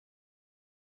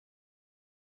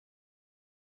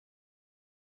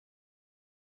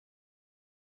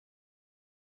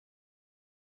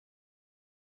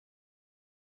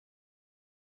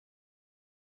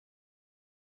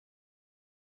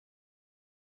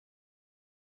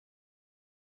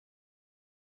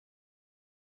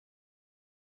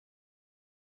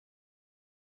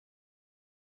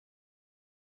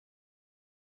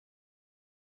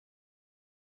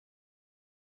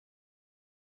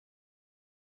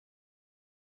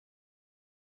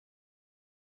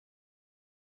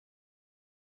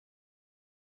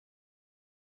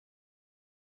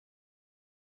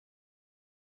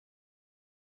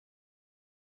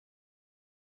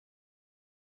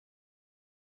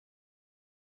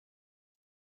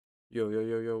Yo, yo,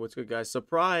 yo, yo, what's good, guys?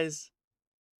 Surprise!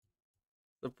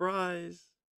 Surprise!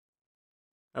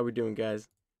 How we doing, guys?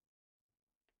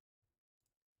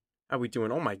 How we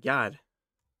doing? Oh my god.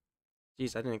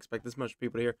 Jeez, I didn't expect this much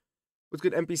people here. What's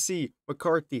good, NPC,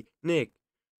 McCarthy, Nick,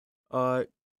 uh,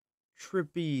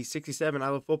 Trippy, 67, I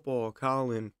love football,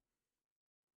 Colin,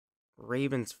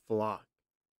 Ravens flock,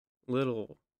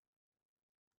 Little.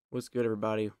 What's good,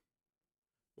 everybody?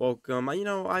 Welcome.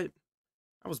 I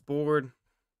was bored.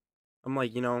 I'm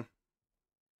like,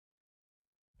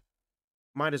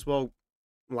 might as well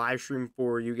live stream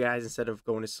for you guys instead of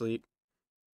going to sleep.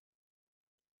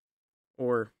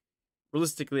 Or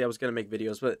realistically, I was gonna make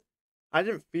videos, but I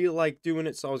didn't feel like doing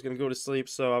it, so I was gonna go to sleep.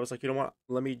 So I was like, you know what?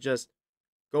 Let me just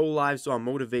go live so I'm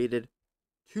motivated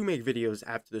to make videos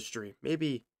after the stream.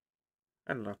 Maybe,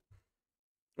 I don't know.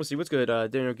 We'll see. What's good,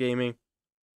 Daniel Gaming?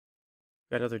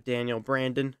 Got another Daniel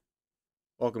Brandon.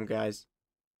 Welcome, guys.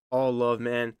 All love,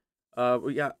 man.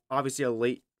 We got obviously a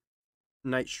late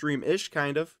night stream ish,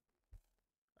 kind of,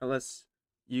 unless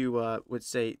you would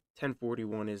say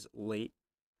 10:41 is late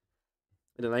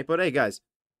in the night. But hey, guys,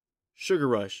 Sugar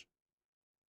Rush.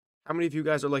 How many of you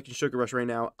guys are liking Sugar Rush right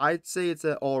now? I'd say it's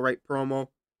an alright promo.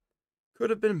 Could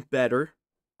have been better,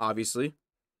 obviously.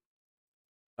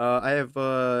 I have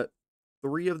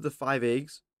 3 of the 5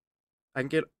 eggs. I can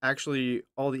get actually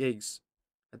all the eggs.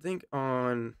 I think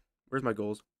on where's my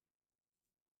goals?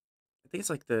 I think it's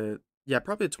like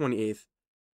probably the 28th.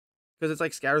 Because it's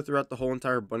like scattered throughout the whole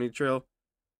entire bunny trail.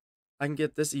 I can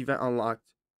get this event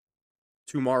unlocked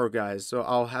tomorrow, guys. So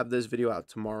I'll have this video out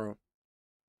tomorrow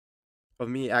of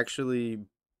me actually,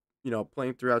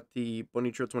 playing throughout the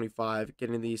bunny trail 25,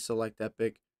 getting the select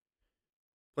epic,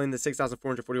 playing the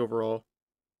 6,440 overall.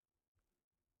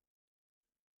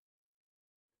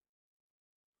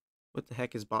 What the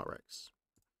heck is Botrex?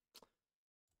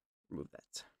 Remove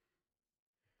that.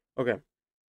 Okay.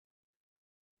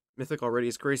 Mythic already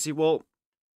is crazy. Well,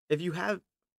 if you have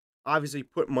obviously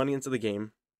put money into the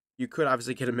game, you could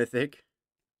obviously get a Mythic.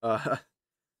 Uh,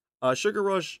 Sugar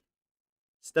Rush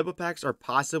step up packs are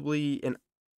possibly an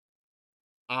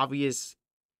obvious,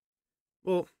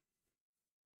 well,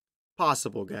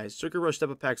 possible, guys. Sugar Rush step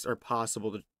up packs are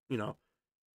possible to,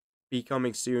 be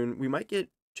coming soon. We might get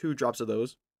 2 drops of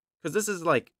those because this is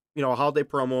like, a holiday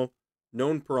promo,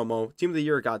 known promo. Team of the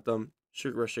Year got them.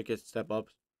 Sugar Rush should get step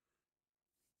ups.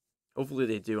 Hopefully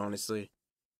they do, honestly.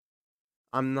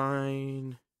 I'm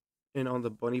 9 in on the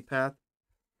bunny path.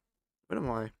 What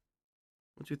am I?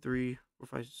 1, 2, 3, 4,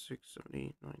 5, 6, 7,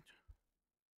 8, 9,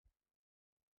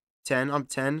 10. I'm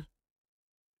 10.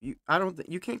 I don't think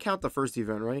you can't count the first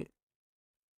event, right?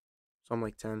 So I'm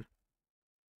like 10.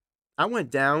 I went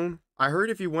down. I heard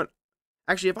if you went,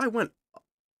 actually, if I went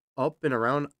up and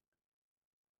around,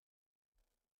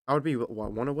 I would be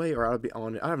what, 1 away, or I would be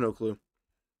on it. I have no clue.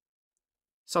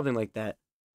 Something like that.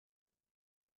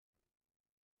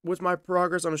 What's my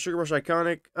progress on a Sugar Rush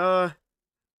Iconic? I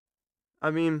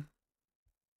mean,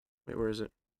 wait, where is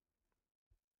it?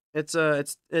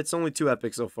 It's only 2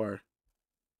 epics so far.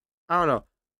 I don't know.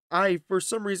 I for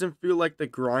some reason feel like the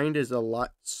grind is a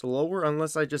lot slower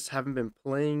unless I just haven't been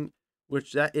playing,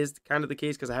 which that is kind of the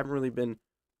case because I haven't really been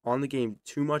on the game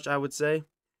too much, I would say.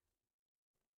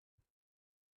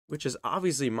 Which is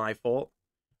obviously my fault.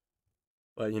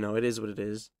 But it is what it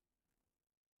is.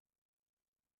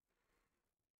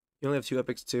 You only have 2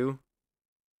 epics too?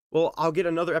 Well, I'll get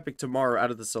another epic tomorrow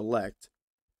out of the select,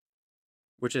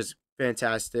 which is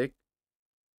fantastic.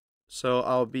 So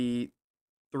I'll be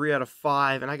 3 out of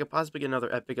 5, and I could possibly get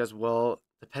another epic as well,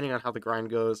 depending on how the grind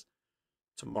goes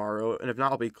tomorrow. And if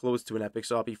not, I'll be close to an epic,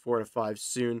 so I'll be 4 out of 5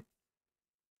 soon.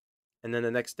 And then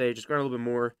the next day, just grind a little bit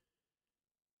more.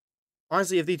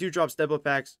 Honestly, if they do drop step up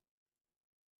packs,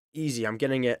 easy. I'm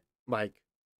getting it like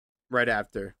right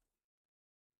after.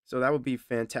 So that would be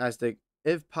fantastic.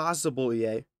 If possible,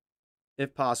 EA.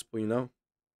 If possible.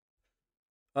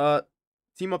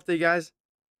 Team update, guys.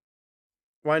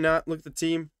 Why not? Look at the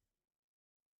team.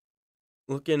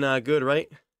 Looking good, right?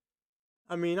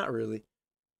 I mean, not really.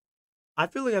 I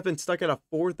feel like I've been stuck at a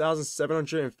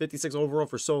 4,756 overall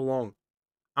for so long.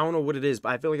 I don't know what it is, but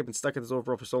I feel like I've been stuck at this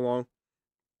overall for so long.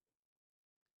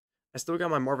 I still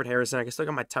got my Marvin Harrison. I still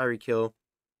got my Tyreek Hill.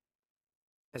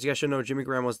 As you guys should know, Jimmy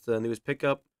Graham was the newest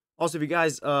pickup. Also, if you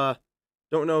guys don't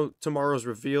know tomorrow's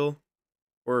reveal,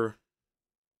 or,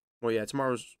 well, yeah,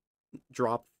 tomorrow's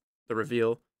drop, the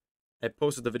reveal, I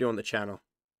posted the video on the channel.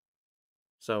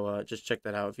 So just check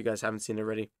that out if you guys haven't seen it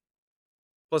already.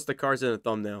 Plus the cards in the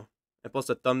thumbnail. And plus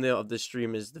the thumbnail of this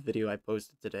stream is the video I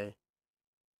posted today.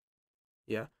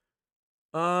 Yeah.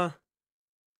 I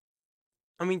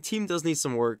mean, team does need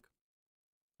some work.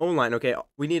 O-line, okay.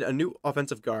 We need a new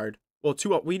offensive guard. Well,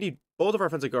 we need both of our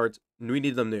offensive guards. We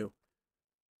need them new.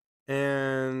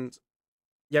 And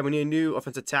yeah, we need a new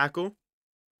offensive tackle.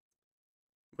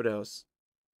 What else?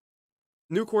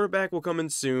 New quarterback will come in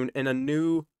soon, and a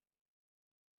new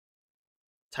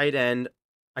tight end.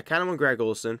 I kind of want Greg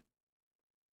Olsen.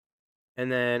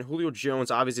 And then Julio Jones,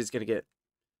 obviously, is going to get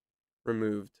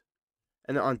removed.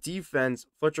 And then on defense,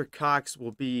 Fletcher Cox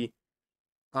will be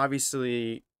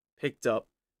obviously picked up.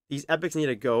 These epics need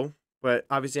to go, but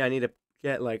obviously I need to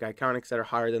get like iconics that are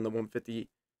higher than the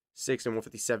 156 and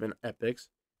 157 epics.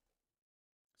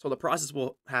 So the process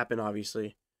will happen,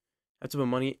 obviously. I have to put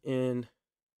money in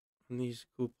on these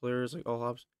cool players like All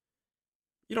Hobbs.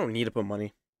 You don't need to put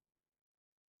money.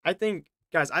 I think,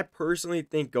 guys, I personally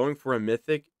think going for a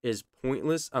mythic is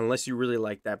pointless unless you really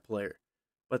like that player.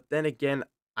 But then again,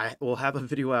 I will have a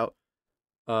video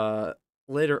out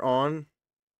later on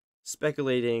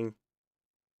speculating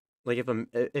like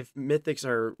if mythics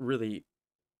are really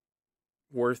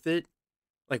worth it,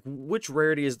 like which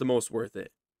rarity is the most worth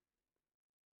it.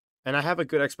 And I have a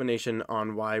good explanation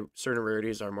on why certain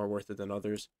rarities are more worth it than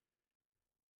others.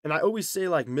 And I always say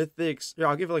like mythics, yeah,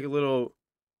 I'll give like a little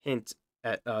hint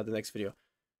at the next video.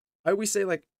 I always say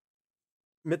like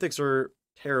mythics are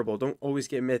terrible. Don't always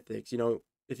get mythics. You know,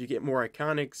 if you get more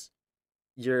iconics,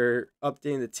 you're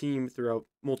updating the team throughout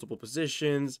multiple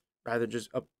positions rather than just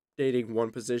updating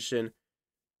one position.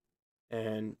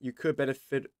 And you could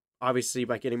benefit obviously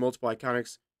by getting multiple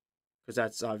iconics because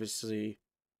that's obviously,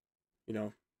 you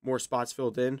know, more spots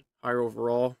filled in, higher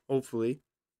overall, hopefully,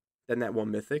 than that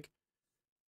one mythic.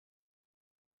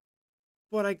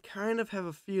 But I kind of have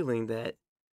a feeling that,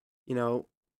 you know,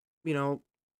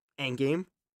 Endgame,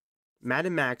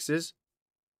 Madden Maxes,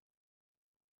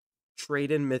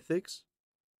 trade in mythics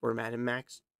or Madden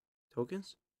Max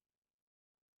tokens.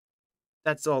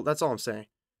 That's all I'm saying.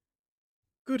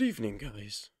 Good evening,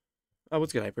 guys. Oh,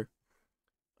 what's good, Hyper?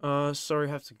 Sorry,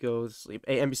 I have to go to sleep.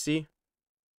 Hey, NBC?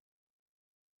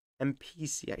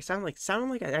 NPC. I sounded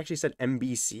like I actually said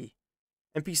NBC.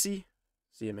 NPC?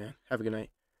 See ya, man. Have a good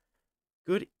night.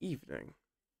 Good evening.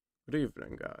 Good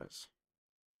evening, guys.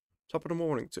 Top of the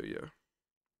morning to you.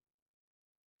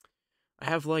 I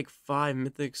have like 5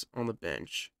 mythics on the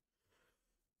bench.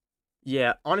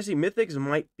 Yeah, honestly, mythics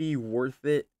might be worth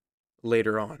it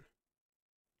later on.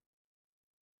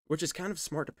 Which is kind of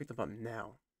smart to pick them up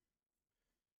now.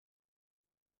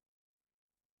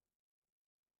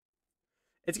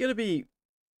 It's going to be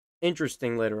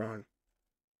interesting later on.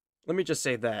 Let me just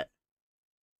say that.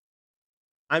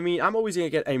 I mean, I'm always going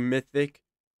to get a mythic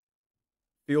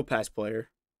field pass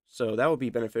player. So that would be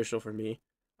beneficial for me.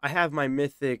 I have my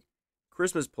mythic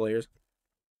Christmas players.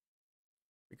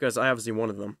 Because I obviously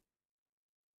wanted them.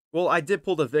 Well, I did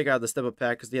pull the Vig out of the step up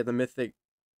pack because they had the mythic,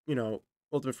 you know,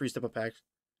 ultimate free step up packs.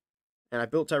 And I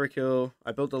built Tyreek Hill.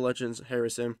 I built the Legends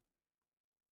Harrison.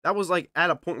 That was like at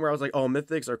a point where I was like, oh,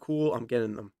 mythics are cool. I'm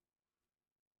getting them.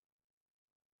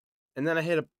 And then I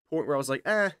hit a point where I was like,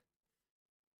 I'm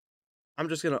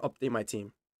just going to update my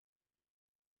team.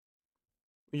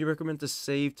 Would you recommend to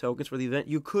save tokens for the event?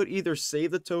 You could either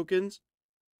save the tokens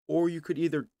or you could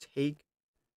either take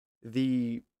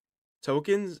the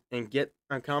tokens and get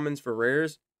uncommons for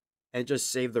rares and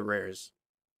just save the rares.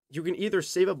 You can either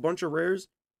save a bunch of rares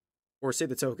or save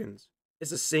the tokens.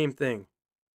 It's the same thing.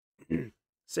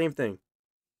 Same thing.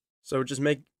 So just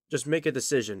make a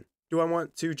decision. Do I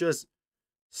want to just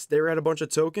stare at a bunch of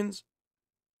tokens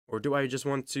or do I just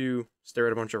want to stare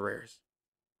at a bunch of rares?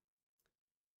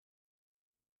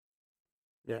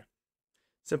 Yeah.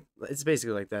 So it's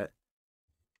basically like that.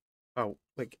 Oh,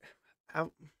 like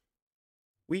how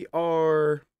we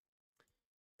are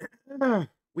 9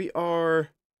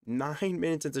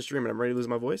 minutes into stream and I'm ready to lose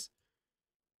my voice.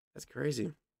 That's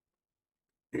crazy.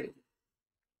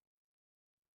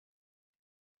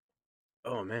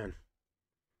 Oh man.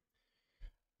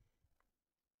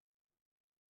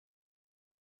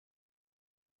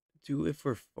 Do it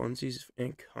for funsies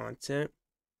and content.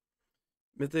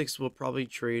 Mythics will probably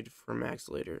trade for max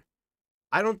later.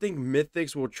 I don't think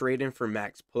Mythics will trade in for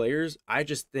max players. I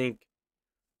just think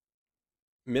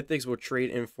Mythics will trade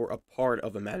in for a part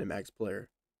of a Madden Max player.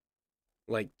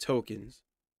 Like tokens.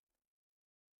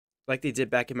 Like they did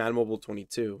back in Madden Mobile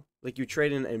 22. Like you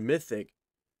trade in a Mythic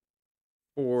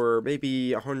for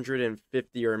maybe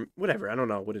 150 or whatever. I don't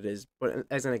know what it is. But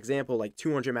as an example, like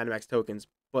 200 Madden Max tokens.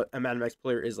 But a Madden Max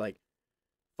player is like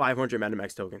 500 Madden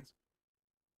Max tokens.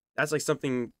 That's like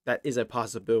something that is a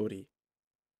possibility.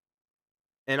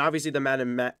 And obviously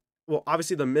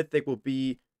obviously the Mythic will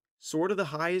be sort of the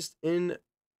highest in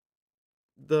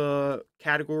the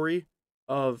category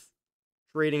of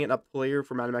trading in a player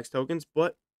for Max tokens,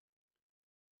 but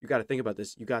you got to think about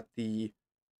this. You got the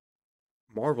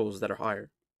Marvels that are higher.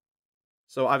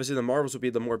 So obviously the Marvels would be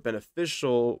the more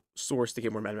beneficial source to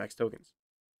get more Max tokens.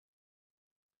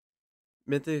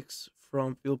 Mythics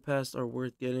from Field Pass are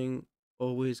worth getting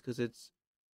always because it's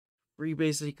free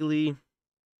basically.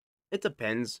 It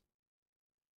depends.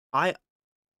 I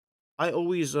I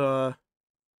always oh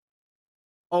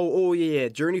yeah,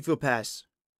 Journey Field Pass.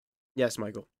 Yes,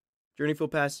 Michael. Journey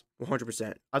Field Pass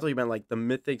 100%. I thought you meant like the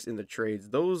mythics in the trades.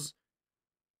 Those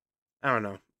I don't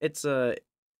know. It's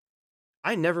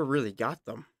I never really got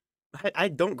them. I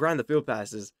don't grind the field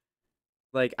passes.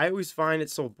 Like I always find it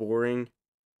so boring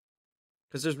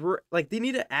because like they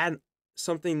need to add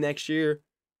something next year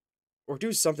or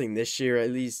do something this year at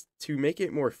least to make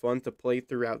it more fun to play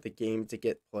throughout the game to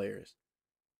get players.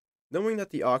 Knowing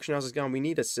that the auction house is gone, we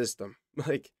need a system.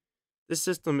 Like this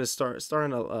system is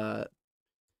starting to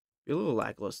be a little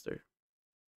lackluster.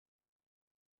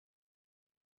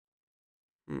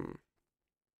 Hmm.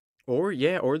 Or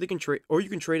yeah, or they can trade, or you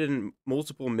can trade in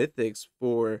multiple mythics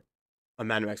for a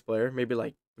Madden Max player. Maybe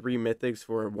like 3 mythics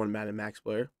for one Madden Max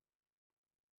player.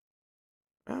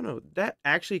 I don't know. That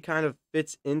actually kind of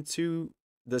fits into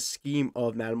the scheme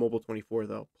of Madden Mobile 24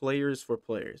 though. Players for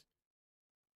players.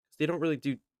 They don't really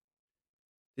do.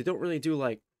 They don't really do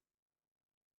like.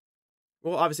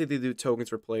 Well, obviously they do tokens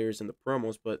for players in the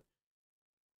promos, but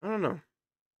I don't know.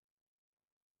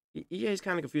 EA's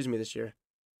kind of confused me this year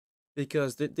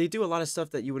because they do a lot of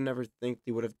stuff that you would never think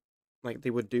they would have, like they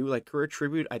would do. Like career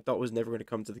tribute, I thought was never going to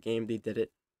come to the game. They did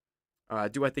it.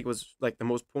 Do I think it was like the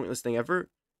most pointless thing ever?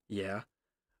 Yeah.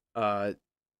 Uh,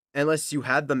 unless you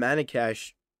had the mana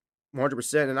cash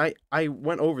 100%. And I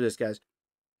went over this, guys.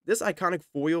 This iconic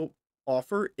foil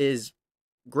offer is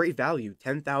great value.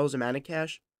 10,000 mana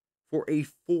cash for a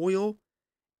foil,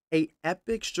 a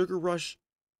epic Sugar Rush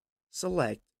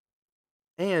select,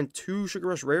 and 2 Sugar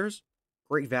Rush rares.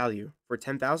 Great value for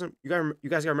 10,000. You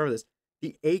guys gotta remember this.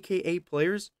 The AKA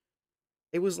players,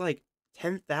 it was like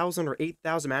 10,000 or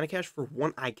 8,000 mana cash for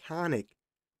one iconic.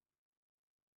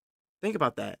 Think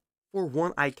about that. For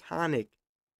one iconic.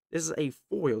 This is a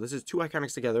foil. This is 2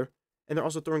 iconics together. And they're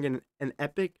also throwing in an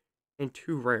epic and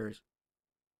 2 rares.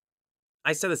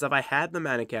 I said this, if I had the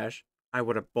mana cash, I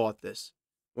would have bought this.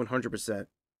 100%.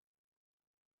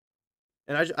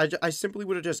 And I simply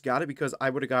would have just got it because I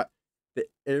would have got the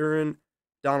Aaron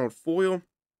Donald foil,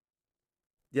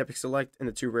 the epic select, and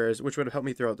the 2 rares, which would have helped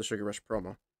me throughout the Sugar Rush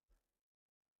promo.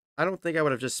 I don't think I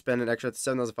would have just spent an extra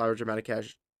 7,500 mana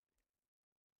cash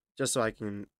just so I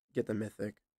can get the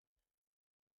mythic.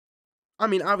 I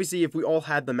mean, obviously, if we all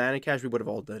had the mana cash, we would have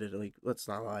all done it. Like, let's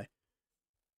not lie.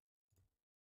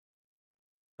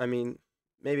 I mean,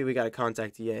 maybe we gotta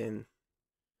contact EA and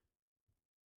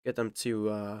get them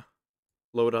to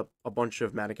load up a bunch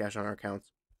of mana cash on our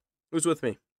accounts. Who's with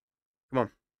me? Come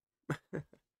on.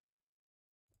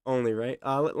 Only, right?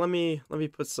 Let me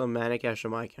put some mana cash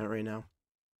on my account right now.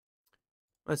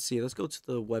 Let's see. Let's go to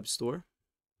the web store.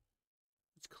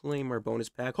 Let's claim our bonus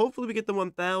pack. Hopefully we get the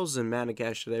 1,000 mana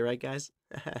cash today, right, guys?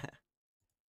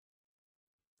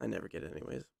 I never get it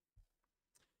anyways.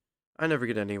 I never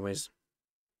get it anyways.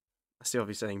 I see I'll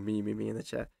be saying me in the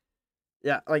chat.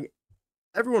 Yeah, like,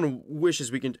 everyone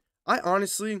wishes we can. I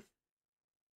honestly,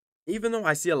 even though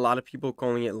I see a lot of people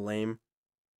calling it lame,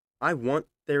 I want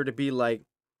there to be, like,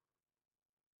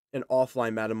 an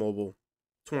offline Madden Mobile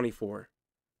 24.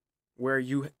 Where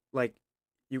you, like,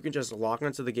 you can just log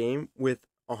onto the game with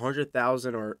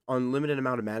 100,000 or unlimited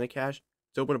amount of mana cash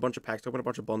to open a bunch of packs, to open a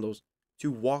bunch of bundles,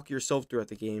 to walk yourself throughout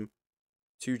the game,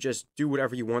 to just do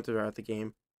whatever you want throughout the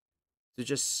game, to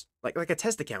just like a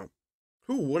test account.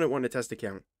 Who wouldn't want a test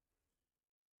account?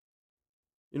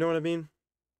 You know what I mean?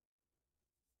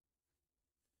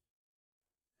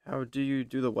 How do you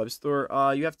do the web store?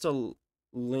 You have to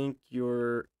link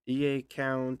your EA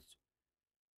account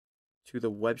to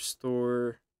the web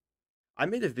store. I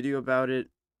made a video about it.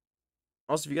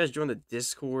 Also, if you guys join the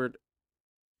Discord,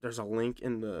 there's a link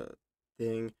in the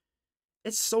thing.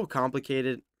 It's so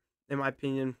complicated, in my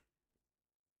opinion.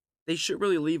 They should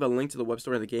really leave a link to the web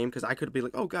store in the game because I could be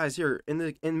like, oh guys, here in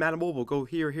Madden Mobile, go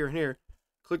here, here, and here.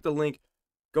 Click the link,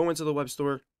 go into the web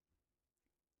store.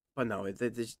 But no,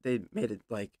 they made it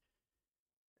like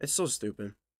it's so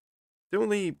stupid. The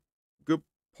only good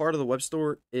part of the web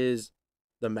store is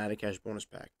the Mana Cash bonus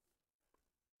pack.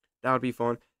 That would be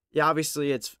fun. Yeah,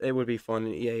 obviously it would be fun.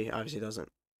 And EA obviously doesn't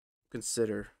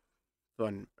consider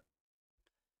fun.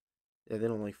 Yeah, they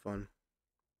don't like fun.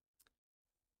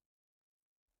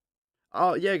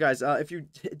 Oh yeah, guys. If you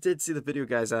did see the video,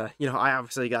 guys, I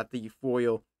obviously got the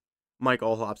foil Mike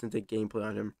Allhops and did gameplay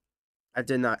on him. I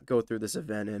did not go through this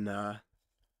event and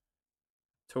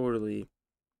totally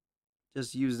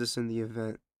just use this in the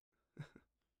event.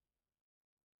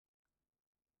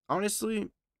 Honestly,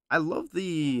 I love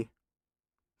the.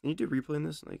 Can you do replay in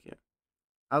this? Like, yeah.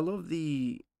 I love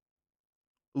the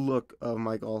look of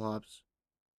Mike Allhops.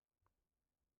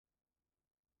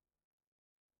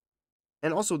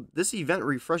 And also, this event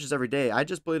refreshes every day. I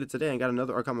just played it today and got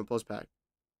another Uncommon Plus pack.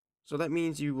 So that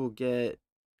means you will get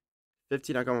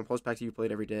 15 Uncommon Plus packs if you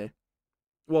played every day.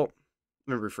 Well,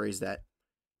 let me rephrase that.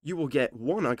 You will get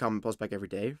one Uncommon Plus pack every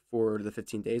day for the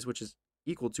 15 days, which is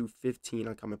equal to 15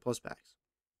 Uncommon Plus packs.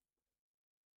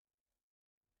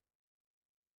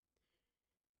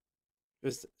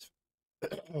 This,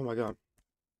 oh my god.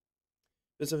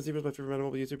 This 17 was my favorite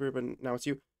mobile YouTuber, but now it's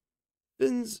you.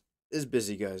 Fins is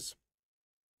busy, guys.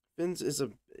 Fins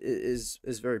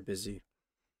is very busy.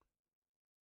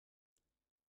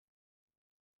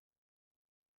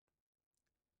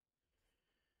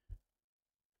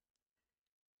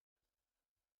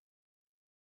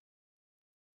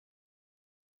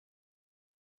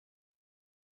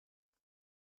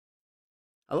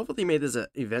 I love how they made this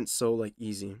event so like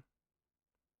easy.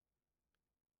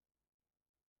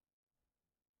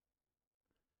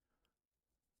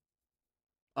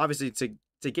 Obviously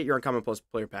to get your Uncommon Plus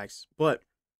player packs, but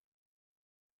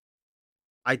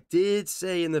I did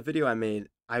say in the video I made,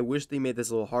 I wish they made this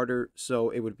a little harder so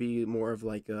it would be more of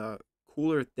like a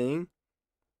cooler thing.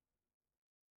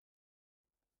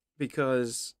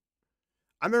 Because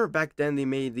I remember back then they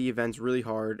made the events really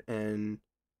hard and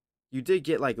you did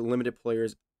get like limited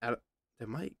players at they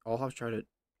might all have tried to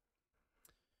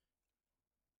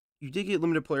you did get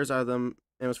limited players out of them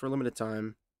and it was for a limited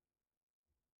time.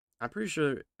 I'm pretty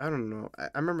sure I don't know. I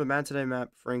remember the Mad Today map,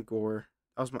 Frank Gore.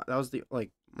 That was the like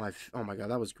my oh my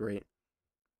god, that was great.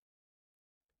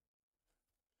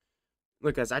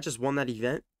 Look guys, I just won that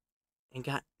event and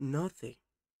got nothing.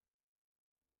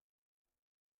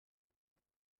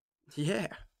 Yeah.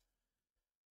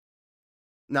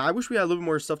 Now I wish we had a little bit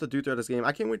more stuff to do throughout this game.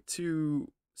 I can't wait to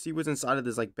see what's inside of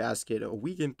this like basket. A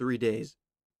week and 3 days.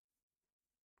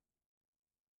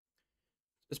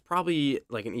 It's probably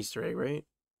like an Easter egg, right?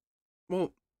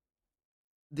 Well,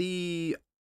 the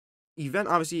event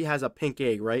obviously has a pink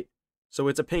egg, right? So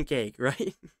it's a pink egg,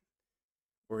 right?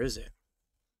 Or is it?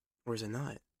 Or is it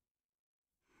not?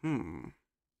 Hmm.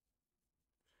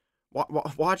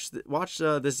 Watch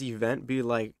this event be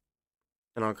like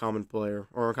an uncommon player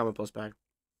or uncommon plus pack.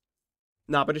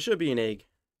 Nah, but it should be an egg.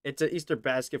 It's an Easter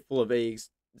basket full of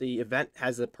eggs. The event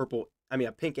has a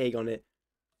pink egg on it.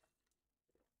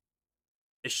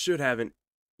 It should have an,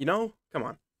 come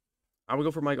on. I would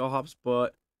go for Mike Allhops,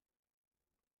 but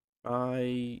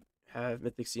I have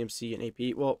Mythic CMC and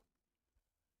AP. Well,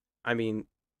 I mean,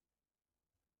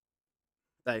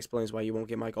 that explains why you won't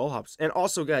get Mike Allhops. And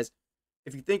also, guys,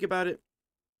 if you think about it,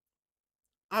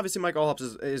 obviously Mike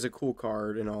Allhops is a cool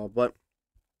card and all, but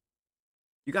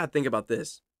you gotta think about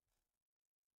this.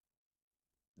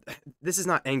 This is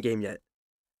not endgame yet.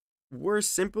 We're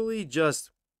simply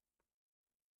just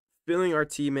filling our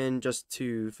team in just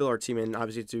to fill our team in,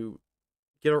 obviously to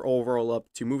get our overall up,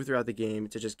 to move throughout the game,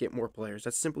 to just get more players.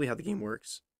 That's simply how the game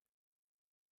works.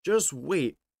 Just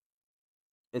wait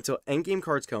until endgame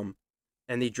cards come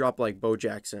and they drop like Bo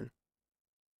Jackson.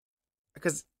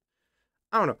 Because,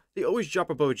 I don't know, they always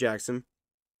drop a Bo Jackson.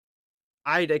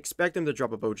 I'd expect them to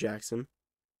drop a Bo Jackson.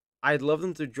 I'd love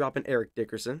them to drop an Eric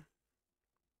Dickerson.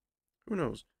 Who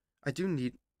knows? I do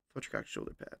need Fletchercock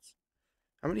shoulder pads.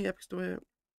 How many epics do I have?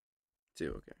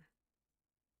 2,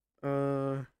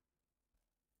 okay.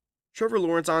 Trevor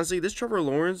Lawrence, honestly, this Trevor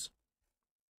Lawrence.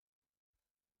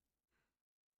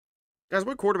 Guys,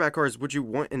 what quarterback cards would you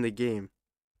want in the game?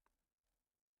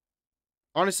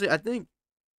 Honestly, I think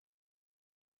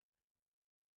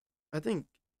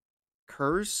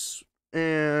Curse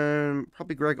and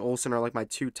probably Greg Olsen are like my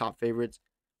 2 top favorites.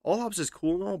 Allhops is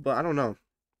cool and all, but I don't know.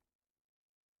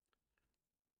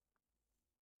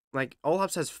 Like,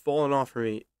 Allhops has fallen off for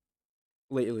me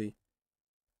lately.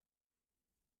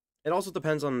 It also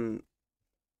depends on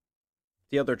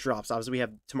the other drops. Obviously, we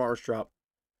have tomorrow's drop,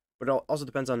 but it also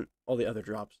depends on all the other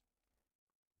drops,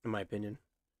 in my opinion.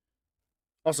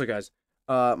 Also, guys,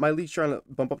 my league's trying to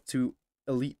bump up to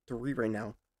Elite 3 right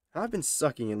now. I've been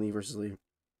sucking in League versus League.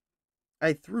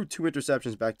 I threw 2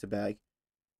 interceptions back to back.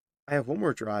 I have one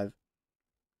more drive.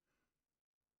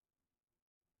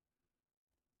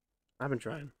 I've been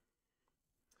trying.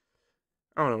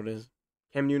 I don't know what it is.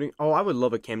 Cam Newton. Oh, I would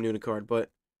love a Cam Newton card, but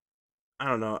I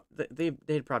don't know.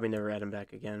 They'd probably never add him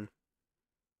back again.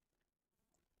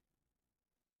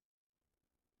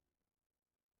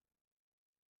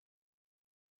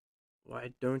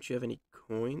 Why don't you have any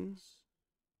coins?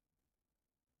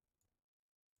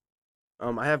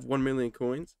 I have 1 million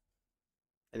coins.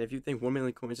 And if you think 1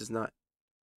 million coins is not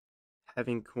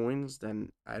having coins,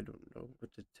 then I don't know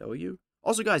what to tell you.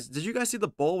 Also, guys, did you guys see the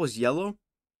ball was yellow?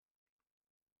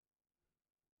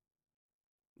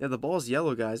 Yeah, the ball is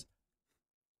yellow, guys.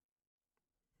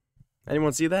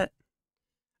 Anyone see that?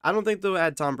 I don't think they'll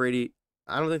add Tom Brady.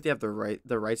 I don't think they have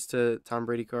the rights to Tom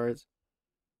Brady cards.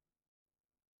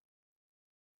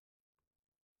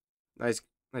 Nice,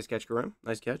 nice catch, Kareem.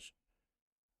 Nice catch.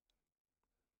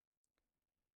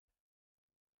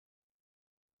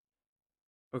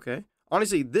 Okay.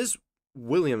 Honestly, this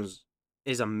Williams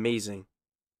is amazing.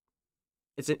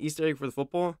 It's an Easter egg for the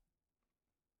football.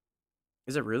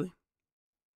 Is it really?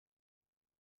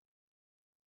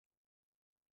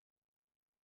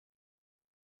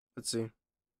 Let's see.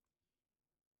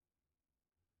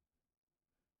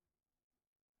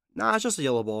 Nah, it's just a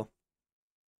yellow ball.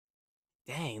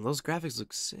 Dang, those graphics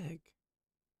look sick.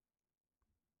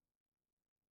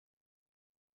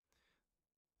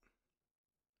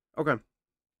 Okay.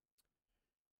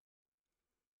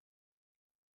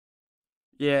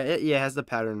 Yeah, it has the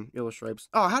pattern, yellow stripes.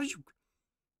 Oh, how did you?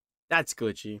 That's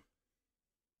glitchy.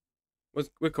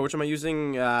 What coach am I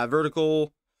using?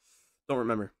 Vertical. Don't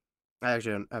remember. I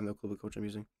actually have no clue what coach I'm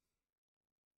using.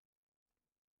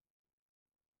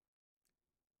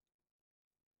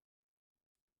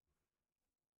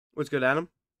 What's good, Adam?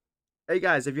 Hey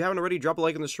guys, if you haven't already, drop a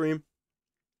like on the stream.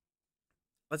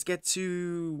 Let's get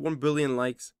to 1 billion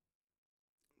likes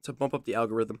to bump up the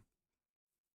algorithm.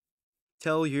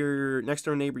 Tell your next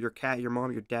door neighbor, your cat, your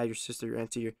mom, your dad, your sister, your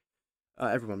auntie, your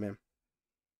everyone, man.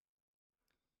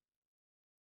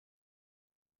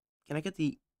 Can I get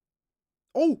the?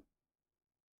 Oh,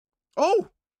 oh,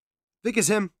 Vic is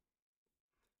him.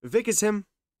 Vic is him.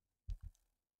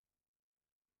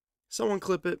 Someone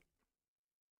clip it.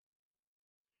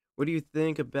 What do you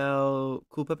think about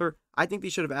Culpepper? I think they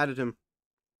should have added him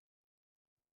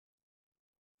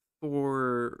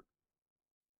for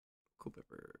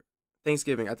Culpepper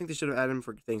Thanksgiving. I think they should have added him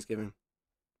for Thanksgiving.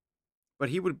 But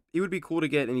he would be cool to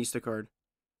get an Easter card.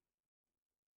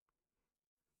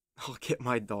 I'll get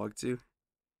my dog too.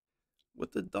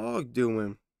 What the dog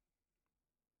doing?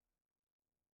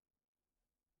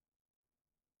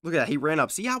 Look at that. He ran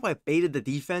up. See how I baited the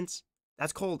defense?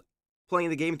 That's called playing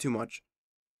the game too much.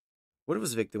 What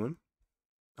was Vic doing?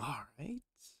 All right.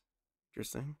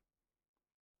 Interesting.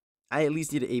 I at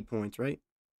least needed 8 points, right?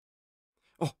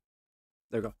 Oh,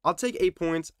 there we go. I'll take 8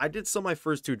 points. I did sell my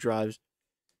first 2 drives.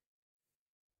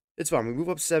 It's fine. We move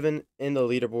up 7 in the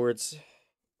leaderboards.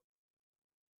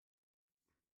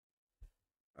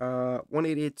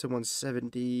 188 to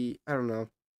 170. I don't know.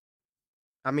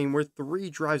 I mean, we're 3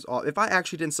 drives off. If I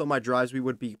actually didn't sell my drives, we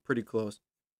would be pretty close.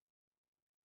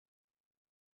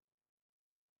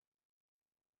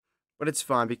 But it's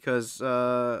fine because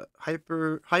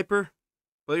hyper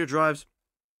play your drives.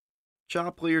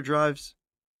 Chop play your drives.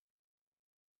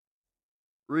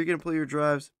 Regan play your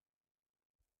drives.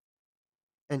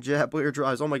 And Jab play your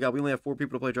drives. Oh my god, we only have 4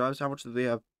 people to play drives. How much do they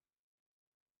have?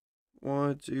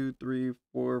 1, 2, 3,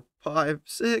 4, 5,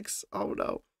 6. Oh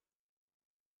no.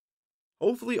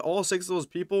 Hopefully all 6 of those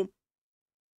people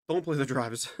don't play the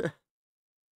drives.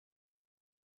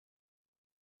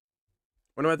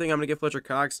 When do I think I'm gonna get Fletcher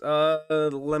Cox?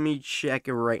 Let me check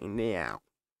it right now.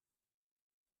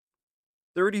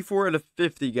 34 out of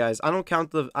 50, guys. I don't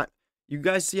count the. You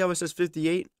guys see how it says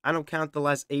 58? I don't count the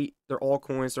last 8. They're all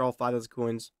coins. They're all 5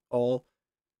 coins. All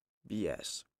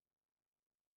BS.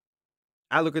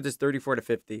 I look at this 34 to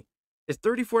 50. Is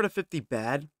 34 to 50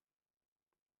 bad?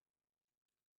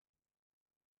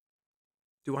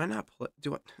 Do I not play?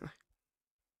 Do I?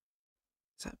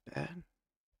 Is that bad?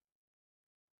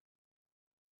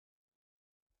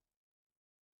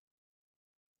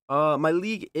 My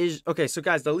league is okay. So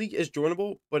guys, the league is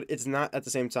joinable, but it's not at the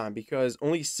same time because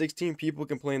only 16 people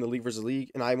can play in the league versus league,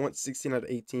 and I want 16 out of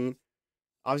 18.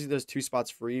 Obviously, there's 2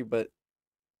 spots free, but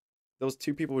those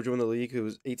 2 people who join the league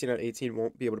who's 18 out of 18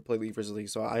 won't be able to play league versus league.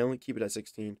 So I only keep it at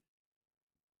 16.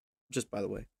 Just by the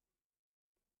way.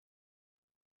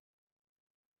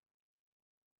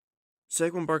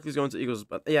 Saquon Barkley's going to Eagles,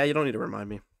 but yeah, you don't need to remind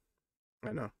me.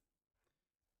 I know.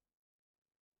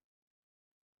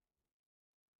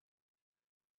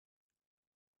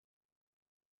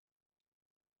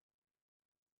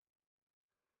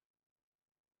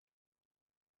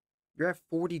 You're at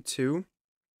 42.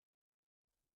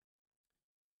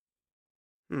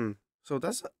 So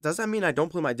does that mean I don't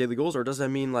play my daily goals, or does that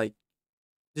mean like,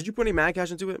 did you put any mad cash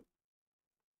into it?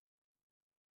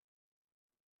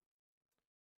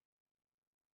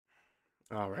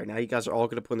 All right, now you guys are all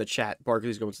gonna put in the chat.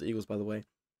 Barkley's going to the Eagles, by the way.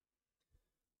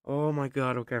 Oh my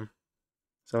God. Okay.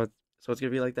 So it's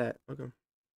gonna be like that. Okay.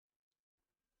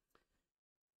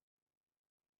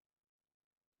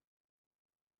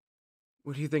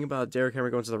 What do you think about Derrick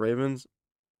Henry going to the Ravens?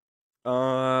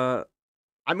 Uh,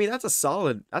 I mean that's a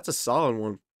solid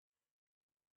one.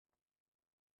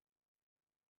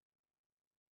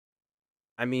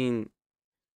 I mean,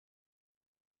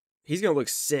 he's gonna look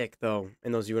sick though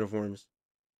in those uniforms.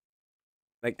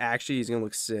 Like actually, he's gonna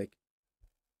look sick.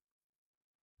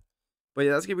 But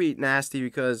yeah, that's gonna be nasty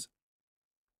because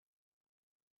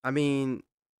I mean,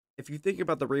 if you think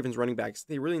about the Ravens running backs,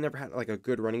 they really never had like a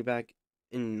good running back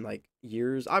in like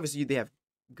years. Obviously, they have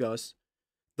Gus,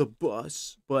 the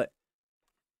bus, but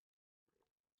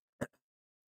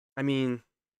I mean,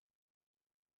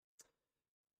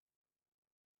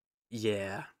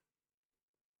 yeah.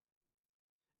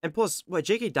 And plus, what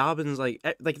J.K. Dobbins like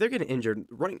they're getting injured.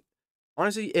 Running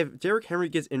honestly, if Derrick Henry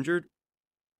gets injured,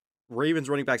 Ravens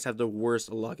running backs have the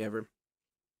worst luck ever.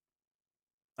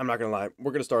 I'm not gonna lie.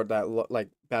 We're gonna start that like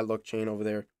bad luck chain over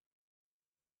there.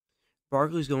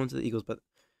 Barkley's going to the Eagles, but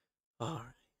all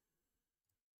right,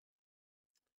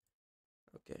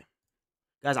 okay,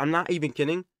 guys, I'm not even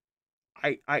kidding.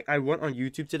 I went on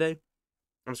YouTube today.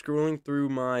 I'm scrolling through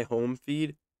my home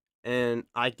feed, and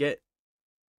I get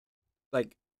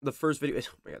like the first video.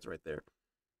 Oh my God, it's right there.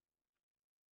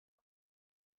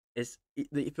 It's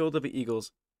the Philadelphia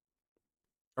Eagles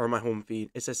are my home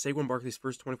feed. It says Saquon Barkley's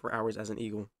first 24 hours as an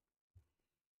Eagle.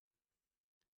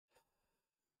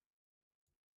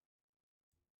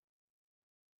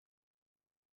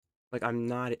 Like I'm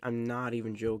not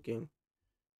even joking.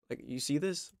 Like you see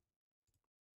this?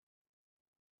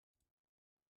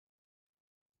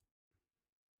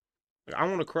 Like, I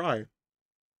want to cry.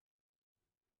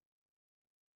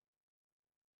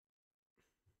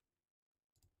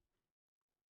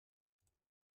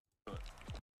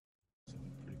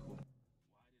 Pretty cool.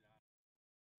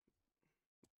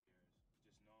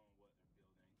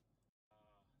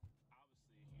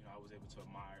 I was able to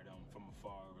admire them from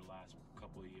afar over the last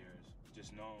couple of years.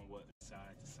 Just knowing what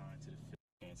side to sign to the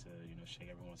field and to shake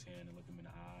everyone's hand and look them in the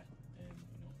eye, and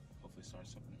hopefully start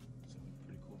something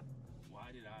pretty cool.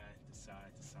 Why did I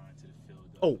decide to sign to the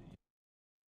Oh, Philadelphia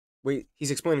wait, he's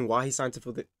explaining why he signed to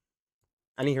Philadelphia.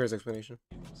 I need to hear his explanation.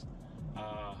 Eagles?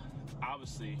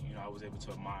 Obviously, I was able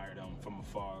to admire them from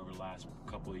afar over the last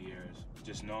couple of years.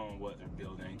 Just knowing what they're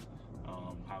building,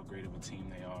 how great of a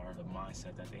team they are, the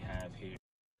mindset that they have here.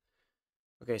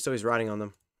 Okay, so he's riding on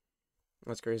them.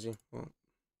 That's crazy. Well,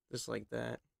 just like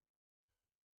that.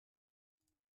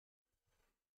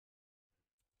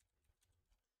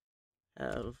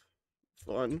 Have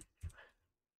fun,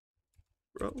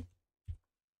 bro.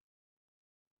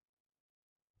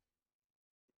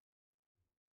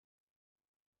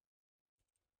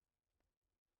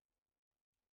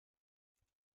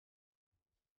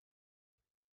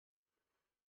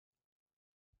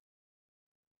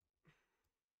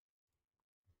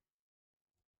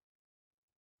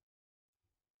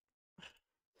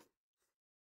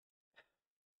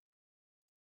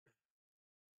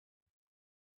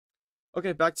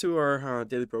 Okay, back to our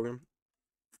daily program.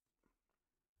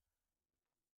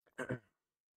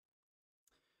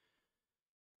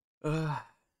 uh,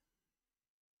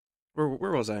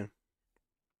 where was I?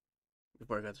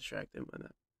 Before I got distracted by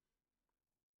that.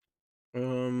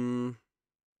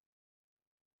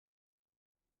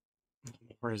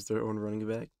 Where's their own running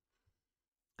back?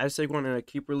 I have Saquon in a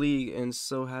keeper league, and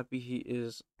so happy he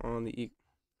is on the.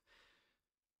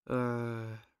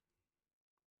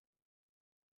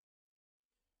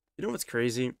 You know what's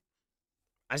crazy?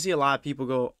 I see a lot of people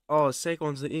go, "Oh,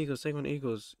 Saquon's the Eagles, Saquon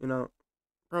Eagles." Bro,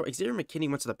 Xavier McKinney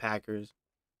went to the Packers.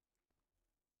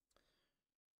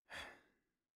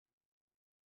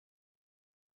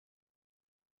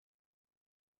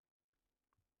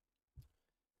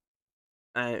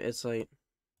 And it's like,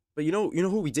 but you know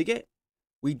who we did get?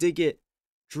 We did get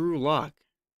Drew Lock.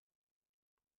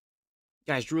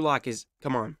 Guys, Drew Lock is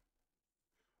come on.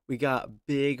 We got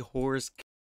big horse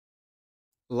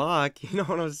Lock. You know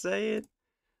what I'm saying?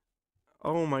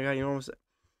 Oh my God, you know what I'm saying?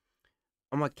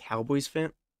 I'm a Cowboys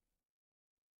fan.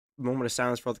 Moment of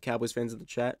silence for all the Cowboys fans in the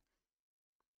chat.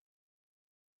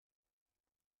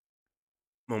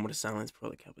 Moment of silence for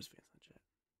all the Cowboys fans in the chat.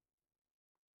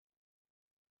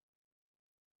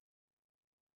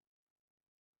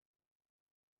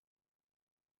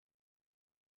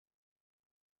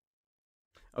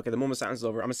 Okay, the moment of silence is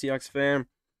over. I'm a Seahawks fan.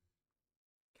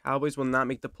 Cowboys will not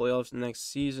make the playoffs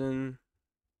next season.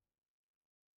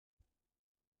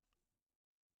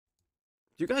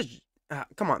 Do you guys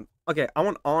Come on. Okay, I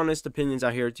want honest opinions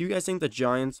out here. Do you guys think the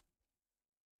Giants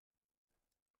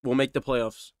will make the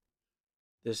playoffs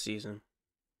this season?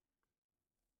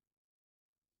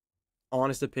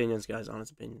 Honest opinions, guys.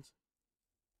 Honest opinions.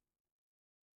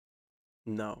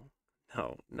 No.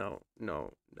 No, no,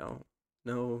 no, no,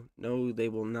 no, no, they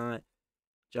will not.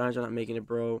 Giants are not making it,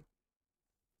 bro.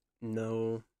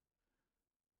 No.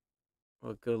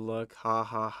 Well, good luck. Ha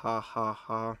ha ha ha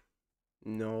ha.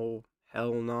 No.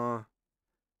 Hell nah.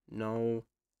 No.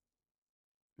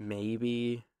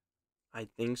 Maybe. I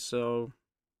think so.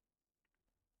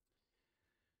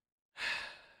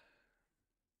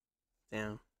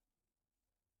 Damn.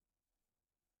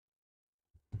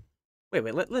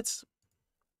 Wait. Let's.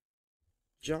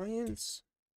 Giants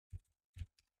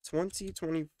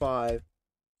 2025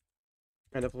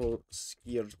 NFL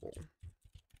schedule.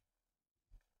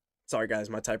 Sorry, guys.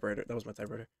 My typewriter. That was my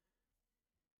typewriter.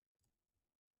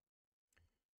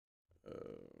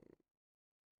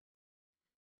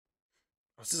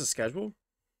 Is this a schedule?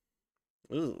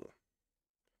 Ugh.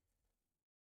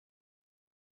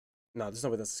 No, there's no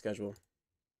way that's a schedule.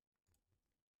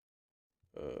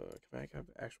 Can I have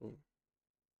actual?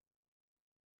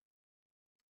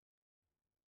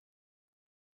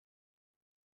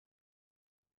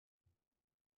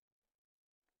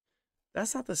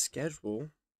 That's not the schedule.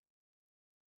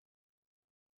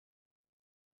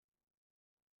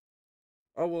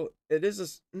 Oh well, it is a.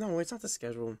 No, it's not the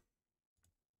schedule.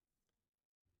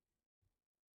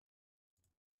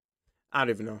 I don't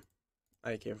even know.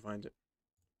 I can't find it.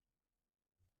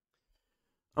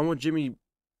 I want Jimmy.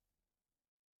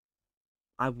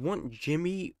 I want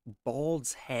Jimmy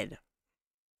Bald's head.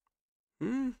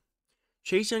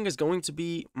 Chase Young is going to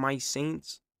be my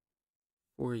Saints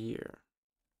for a year.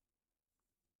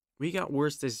 We got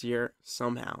worse this year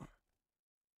somehow.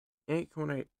 Can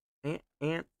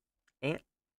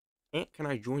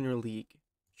I join your league?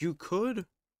 You could.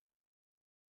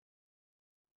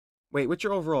 Wait, what's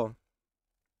your overall?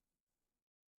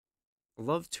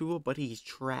 Love Tua, but he's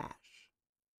trash.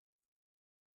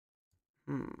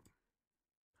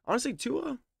 Honestly,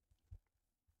 Tua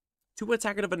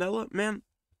Tagovailoa Vanilla, man.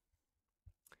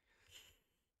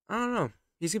 I don't know.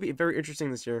 He's gonna be very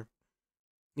interesting this year.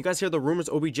 You guys hear the rumors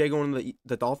OBJ going to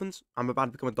the Dolphins? I'm about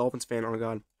to become a Dolphins fan. Oh my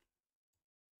god,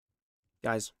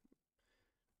 guys,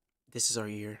 this is our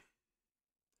year.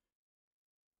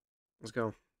 Let's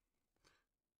go.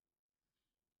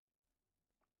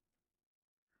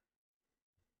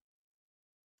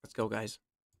 Let's go, guys.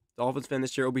 Dolphins fan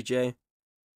this year, OBJ.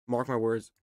 Mark my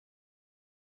words.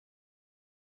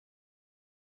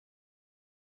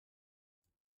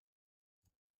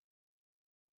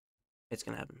 It's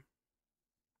gonna happen.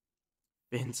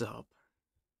 Fins up.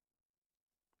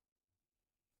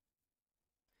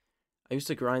 I used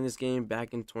to grind this game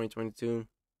back in 2022.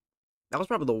 That was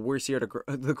probably the worst year to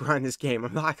grind this game.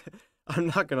 I'm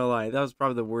not gonna lie. That was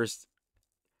probably the worst.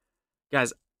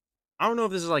 Guys, I don't know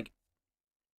if this is like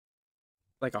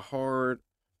a hard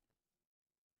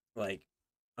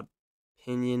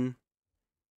opinion.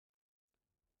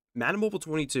 Madden Mobile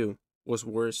 22 was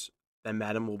worse than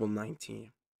Madden Mobile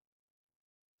 19.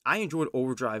 I enjoyed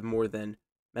Overdrive more than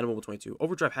Madden Mobile 22.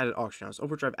 Overdrive had an auction house.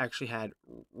 Overdrive actually had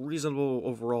reasonable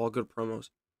overall good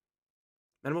promos.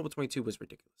 Madden Mobile 22 was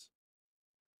ridiculous.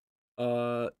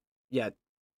 Yeah.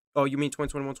 Oh, you mean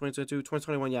 2021, 2022?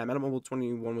 2021, yeah. Madden Mobile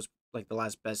 21 was like the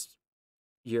last best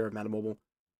year of Madden Mobile.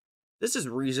 This is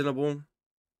reasonable.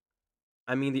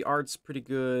 I mean, the art's pretty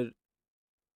good.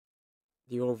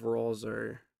 The overalls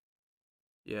are...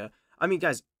 Yeah. I mean,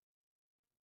 guys,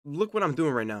 look what I'm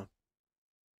doing right now.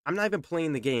 I'm not even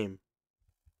playing the game.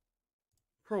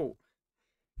 Bro,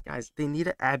 guys, they need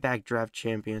to add back draft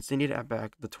champions. They need to add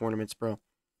back the tournaments, bro.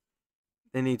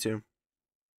 They need to.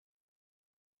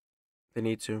 They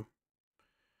need to.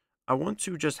 I want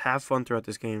to just have fun throughout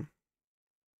this game.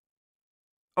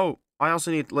 Oh, I also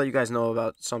need to let you guys know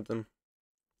about something.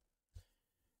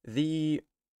 The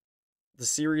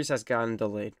series has gotten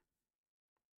delayed.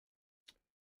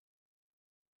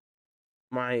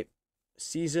 My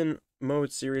season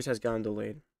mode series has gotten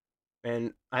delayed.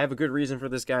 And I have a good reason for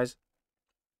this, guys.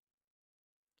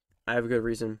 I have a good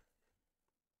reason.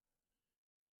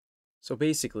 So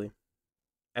basically,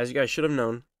 as you guys should have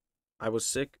known, I was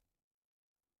sick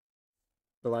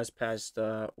the past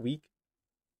week.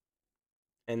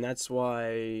 And that's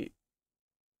why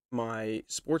my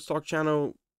sports talk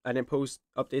channel, I didn't post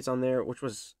updates on there, which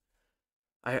was...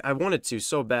 I wanted to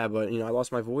so bad, but, I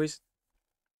lost my voice.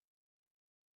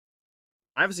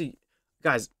 Obviously,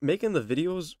 guys, making the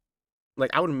videos,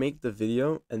 I would make the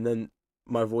video, and then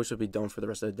my voice would be done for the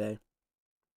rest of the day.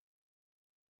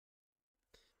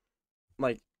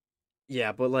 Like,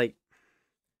 yeah, but like,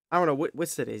 I don't know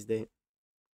what's today's date.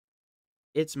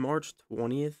 It's March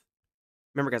 20th.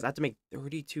 Remember, guys, I have to make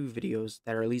 32 videos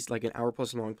that are at least like an hour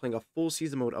plus long, playing a full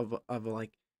season mode of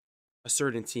like a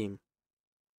certain team.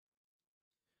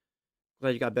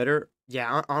 Glad you got better.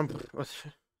 Yeah,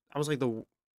 I was like the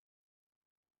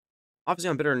obviously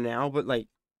I'm better now, but like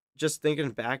just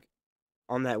thinking back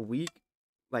on that week,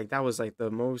 like that was like the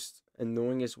most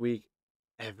annoyingest week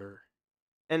ever.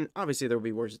 And obviously there will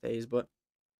be worse days, but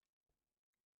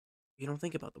you don't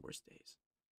think about the worst days.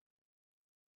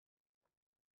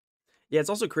 Yeah, it's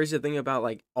also crazy to think about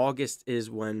like August is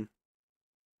when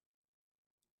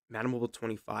Madden Mobile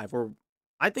 25, or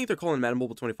I think they're calling Madden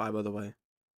Mobile 25 by the way.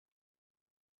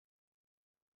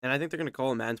 And I think they're gonna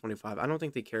call it Madden 25. I don't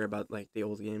think they care about like the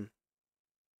old game.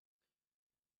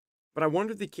 But I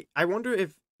wonder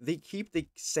if they keep the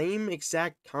same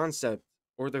exact concept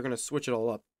or they're gonna switch it all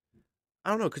up. I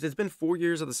don't know because it's been 4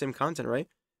 years of the same content, right?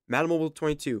 Madden Mobile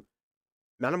 22,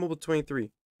 Madden Mobile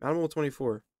 23, Madden Mobile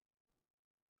 24.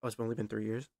 Oh, it's only been 3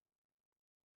 years.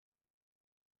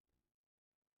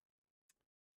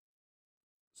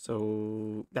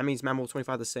 So that means Madden Mobile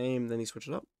 25 the same. Then he switched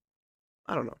it up.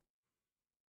 I don't know.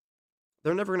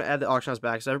 They're never gonna add the auction house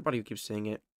back. So everybody who keeps saying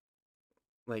it,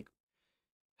 like,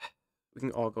 we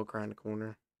can all go cry in the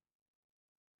corner.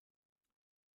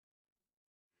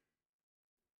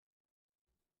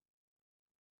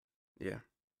 Yeah.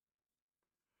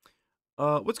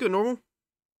 What's good, normal?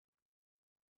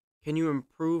 Can you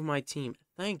improve my team?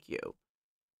 Thank you.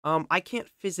 I can't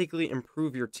physically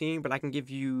improve your team, but I can give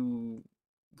you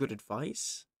good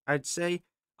advice. I'd say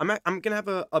I'm gonna have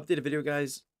a updated video,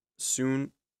 guys,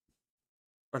 soon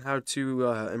on how to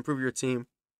improve your team.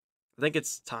 I think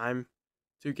it's time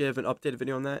to give an updated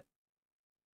video on that.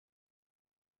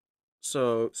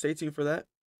 So stay tuned for that.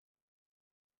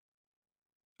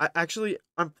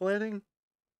 I'm planning.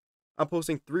 I'm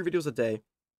posting 3 videos a day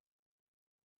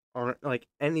on like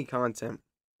any content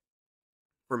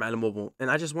for Madden Mobile,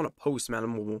 and I just want to post Madden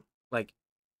Mobile. Like,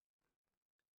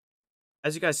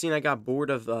 as you guys seen, I got bored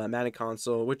of Madden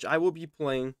console, which I will be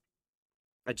playing.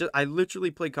 I literally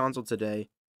played console today.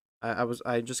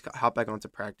 I just hopped back onto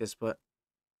practice, but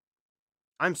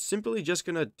I'm simply just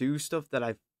gonna do stuff that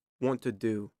I want to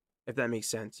do, if that makes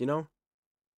sense, you know?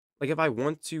 Like if I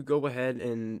want to go ahead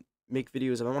and make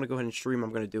videos, if I want to go ahead and stream,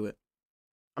 I'm gonna do it.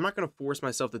 I'm not gonna force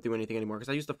myself to do anything anymore because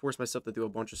I used to force myself to do a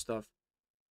bunch of stuff.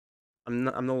 I'm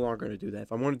no longer gonna do that.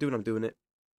 If I want to do it, I'm doing it.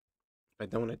 If I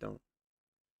don't, I don't.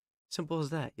 Simple as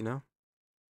that, you know?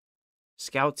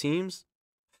 Scout teams?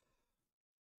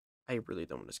 I really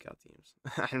don't want to scout teams.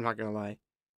 I'm not gonna lie.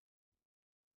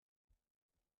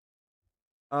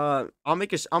 I'll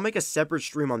make a separate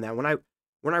stream on that. When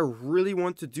I really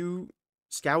want to do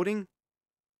scouting,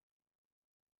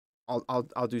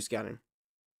 I'll do scouting.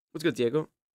 What's good, Diego?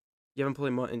 You haven't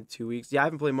played MUT in 2 weeks? Yeah, I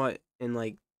haven't played MUT in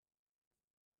like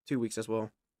 2 weeks as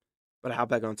well. But I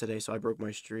hopped back on today, so I broke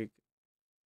my streak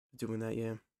doing that,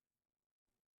 yeah.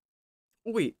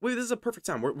 Oh, wait, this is a perfect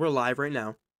time. We're live right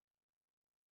now.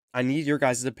 I need your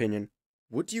guys' opinion.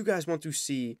 What do you guys want to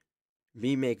see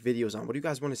me make videos on? What do you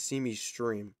guys want to see me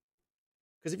stream?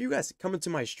 Because if you guys come into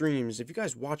my streams, if you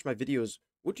guys watch my videos,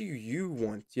 what do you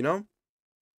want, you know?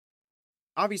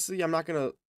 Obviously, I'm not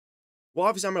gonna... Well,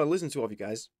 obviously, I'm gonna listen to all of you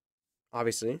guys.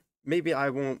 Obviously. Maybe I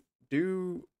won't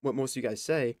do what most of you guys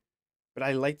say, but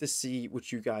I like to see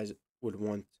what you guys would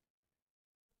want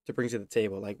to bring to the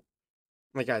table. Like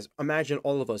guys, imagine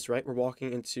all of us, right? We're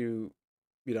walking into,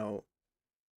 you know,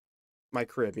 my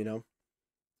crib, you know?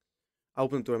 I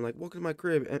open the door. I'm like, welcome to my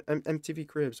crib. MTV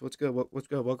Cribs. What's good? What's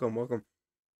good? Welcome, welcome.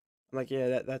 I'm like,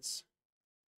 yeah, that's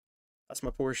my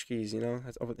Porsche keys, you know?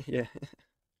 That's over there. Yeah.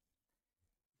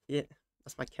 Yeah.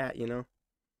 That's my cat, you know?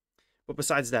 But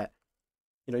besides that,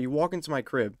 you know, you walk into my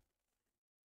crib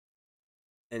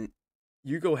and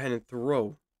you go ahead and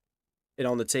throw it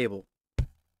on the table.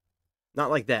 Not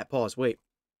like that. Pause. Wait.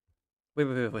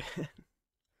 Wait.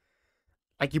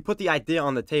 Like you put the idea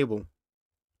on the table.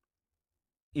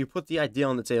 You put the idea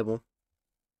on the table.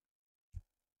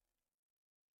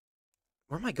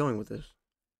 Where am I going with this?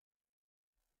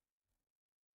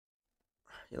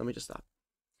 Yeah, let me just stop.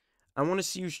 I want to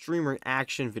see you stream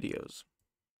action videos.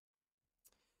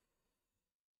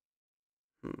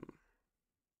 You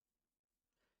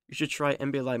should try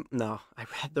NBA Live. No, I'd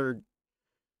rather.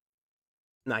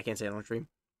 No, I can't say it on stream.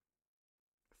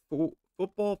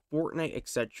 Football, Fortnite,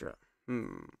 etc.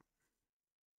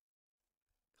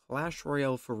 Clash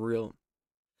Royale for real.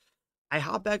 I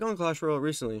hopped back on Clash Royale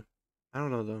recently. I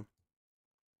don't know though.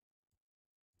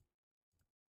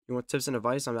 You want tips and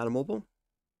advice on Madden Mobile?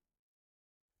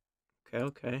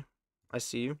 Okay. I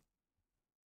see you.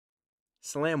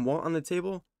 Slam what on the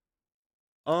table?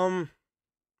 Um,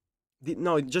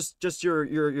 no, just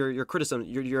your criticism,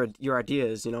 your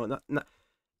ideas. You know, not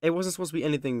it wasn't supposed to be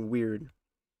anything weird.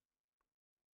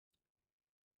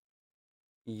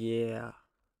 Yeah,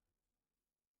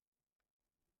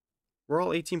 we're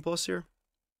all 18 plus here.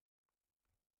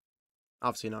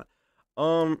 Obviously not.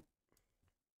 Um,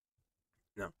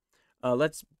 no.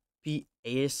 Let's be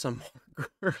ASMR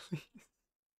girly.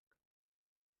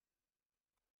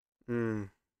 Hmm.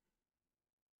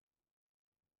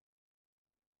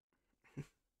 Can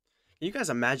you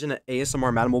guys imagine an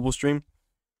ASMR Madden Mobile stream?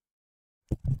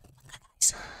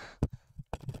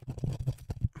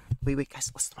 Wait,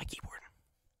 guys, listen to my keyboard.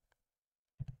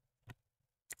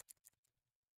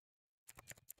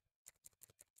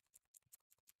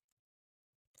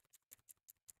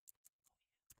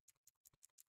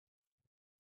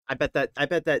 I bet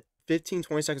that 15,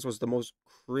 20 seconds was the most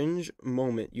cringe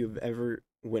moment you've ever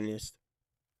witnessed.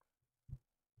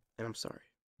 And I'm sorry.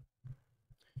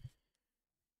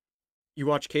 You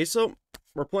watch Queso?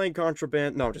 We're playing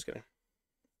Contraband. No, I'm just kidding.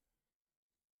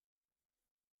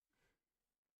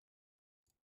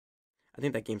 I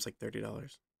think that game's like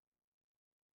 $30.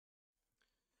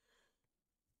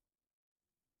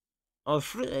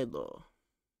 Alfredo.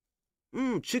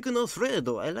 Chicken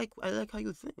Alfredo. I like how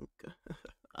you think.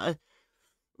 I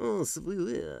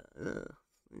sweet.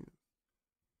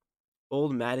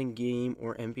 Old Madden game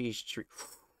or NBA Street.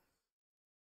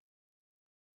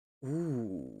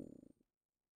 Ooh.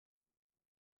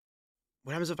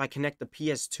 What happens if I connect the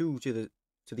PS2 to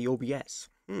the OBS?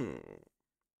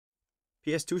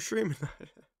 PS2 stream?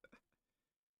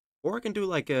 Or I can do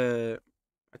like I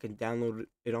can download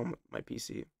it on my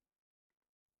PC.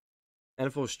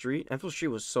 NFL Street? NFL Street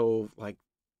was so like,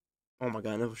 oh my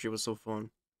god, NFL Street was so fun.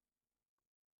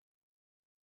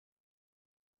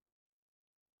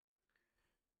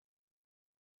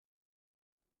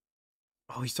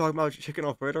 Oh, he's talking about chicken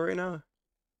Alfredo right now.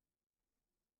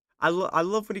 I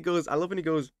love when he goes. I love when he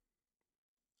goes.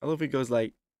 I love when he goes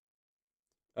like,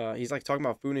 he's like talking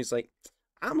about food. And he's like,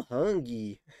 I'm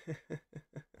hungry.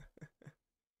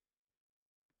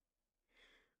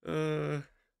 uh,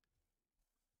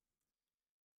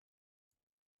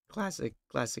 classic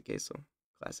queso,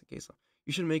 classic queso.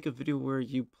 You should make a video where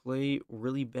you play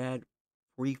really bad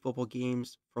free football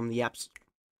games from the apps.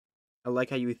 I like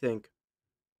how you think.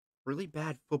 Really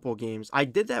bad football games. I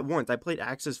did that once. I played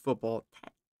Axis Football.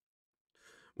 That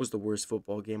was the worst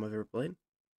football game I've ever played.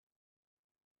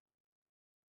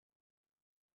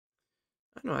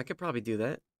 I don't know. I could probably do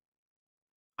that.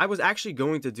 I was actually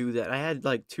going to do that. I had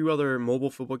like two other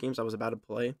mobile football games I was about to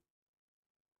play,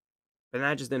 and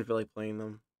I just didn't feel like playing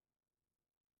them.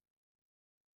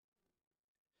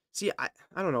 See, I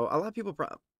don't know. A lot of people.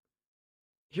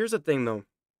 Here's the thing, though.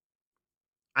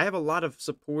 I have a lot of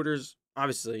supporters,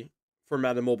 obviously, for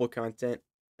Madden mobile content,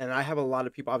 and I have a lot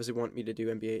of people obviously want me to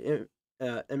do NBA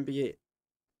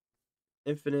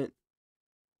Infinite,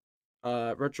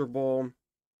 Retro Ball,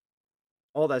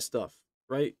 all that stuff,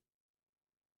 right?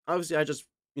 Obviously, I just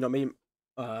made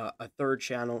a third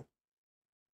channel,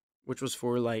 which was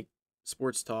for like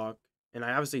sports talk, and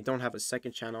I obviously don't have a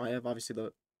second channel. I have obviously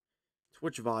the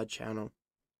Twitch VOD channel,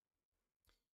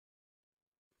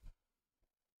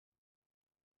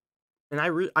 and I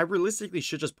realistically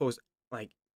should just post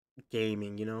like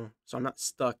gaming, so I'm not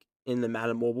stuck in the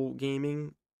Madden mobile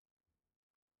gaming.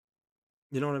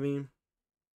 You know what I mean?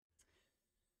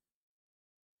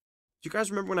 Do you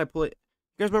guys remember when I play?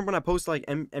 You guys remember when I post like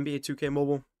NBA 2K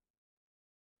Mobile?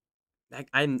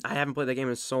 I haven't played that game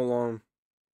in so long.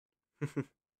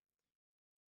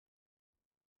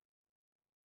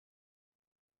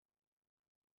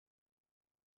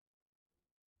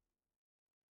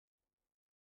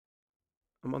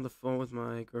 I'm on the phone with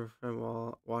my girlfriend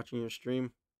while watching your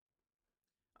stream.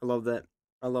 I love that.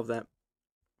 I love that.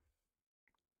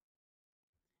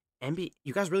 NBA.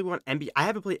 You guys really want NBA? I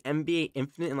haven't played NBA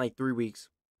Infinite in like 3 weeks.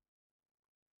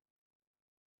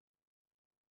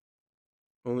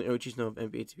 Only OGs know of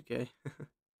NBA 2K.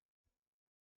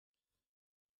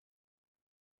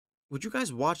 Would you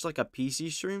guys watch like a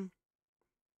PC stream?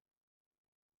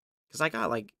 Cause I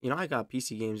got like I got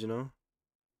PC games,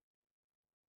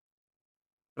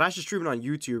 but I should stream it on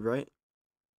YouTube, right?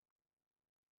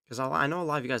 Cause I know a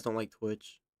lot of you guys don't like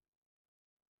Twitch.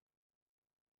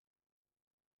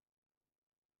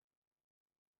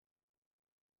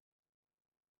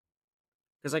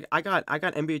 Cause like I got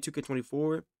NBA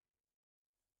 2K24.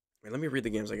 Wait, let me read the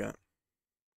games I got.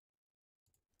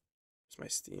 It's my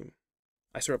Steam.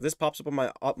 I swear, if this pops up on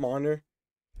my up monitor,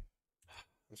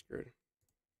 I'm screwed.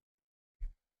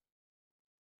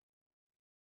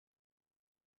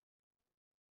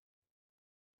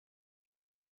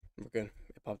 We're good.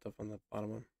 It popped up on the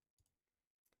bottom one.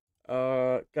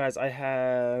 Guys, I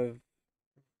have.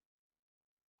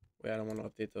 Wait, I don't want to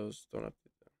update those. Don't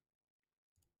update them.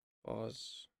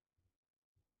 Pause.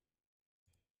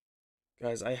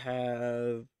 Guys, I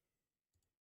have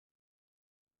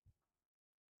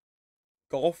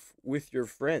golf with your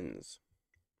friends.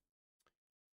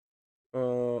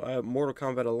 I have Mortal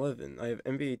Kombat 11. I have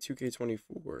NBA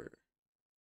 2K24.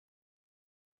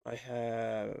 I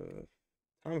have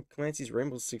Tom Clancy's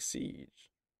Rainbow Six Siege.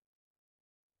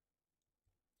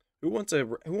 Who wants a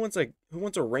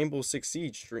Rainbow Six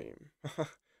Siege stream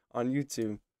on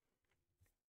YouTube?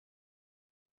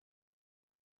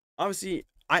 Obviously,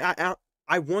 I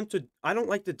want to. I don't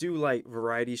like to do like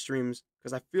variety streams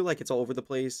because I feel like it's all over the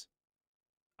place.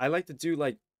 I like to do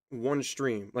like one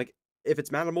stream. Like if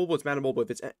it's Madden Mobile, it's Madden Mobile. If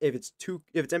it's NBA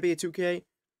 2K,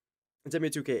 it's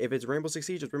NBA 2K. If it's Rainbow Six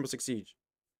Siege, it's Rainbow Six Siege.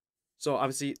 So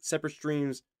obviously separate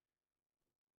streams,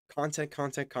 content.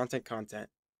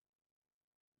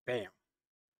 Bam.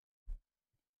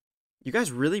 You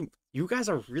guys are really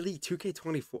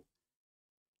 2K24.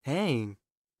 Dang.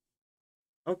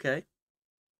 Okay.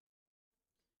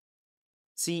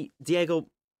 See, Diego,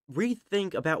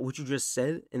 rethink about what you just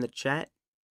said in the chat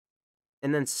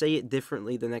and then say it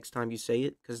differently the next time you say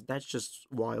it, because that's just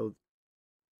wild.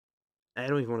 I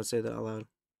don't even want to say that out loud.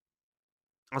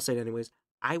 I'll say it anyways.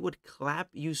 I would clap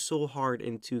you so hard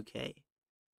in 2K.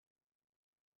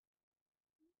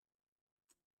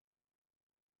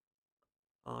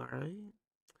 Alright.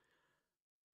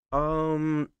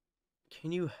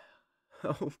 Can you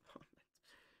help?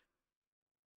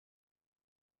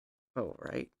 Oh,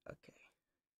 right. Okay.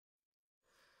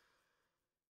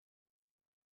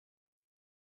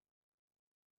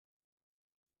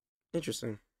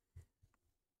 Interesting.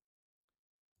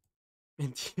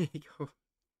 And Diego.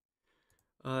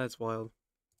 Oh, that's wild.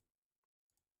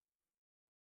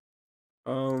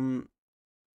 Um,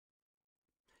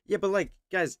 yeah, but like,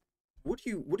 guys, what do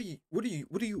you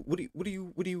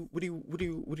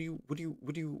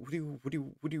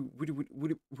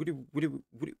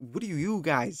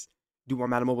guys do on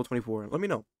Madden Mobile 24? Let me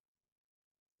know.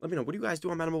 Let me know. What do you guys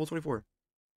do on Madden Mobile 24?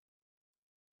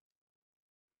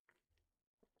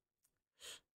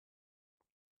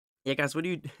 Yeah, guys, what do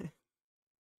you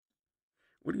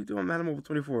what do you do on Madden Mobile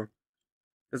 24?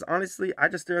 Because honestly, I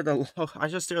just stare at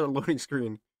the loading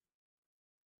screen.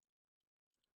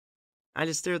 I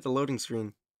just stare at the loading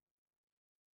screen.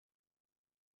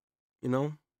 You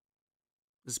know?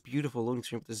 This beautiful loading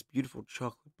screen with this beautiful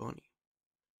chocolate bunny.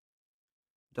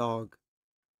 Dog.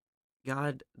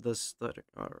 God the stutter.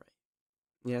 Alright.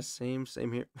 Yeah, same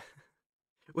here.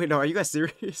 Wait, no, are you guys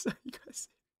serious? Are you guys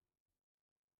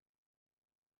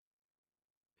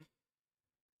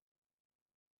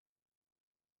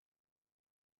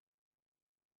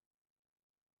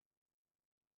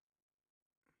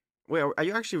Wait, are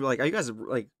you actually like? Are you guys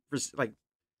like?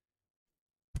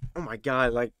 Oh my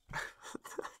god! Like,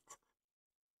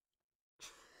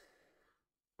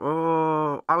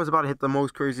 oh, I was about to hit the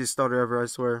most crazy stutter ever. I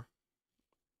swear.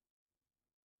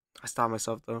 I stopped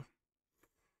myself though.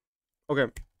 Okay,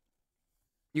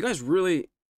 you guys really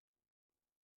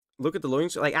look at the loading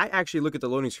screen. Like, I actually look at the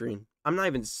loading screen. I'm not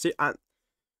even.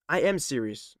 I am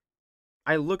serious.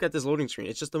 I look at this loading screen.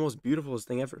 It's just the most beautifulest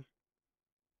thing ever.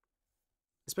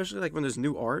 Especially like when there's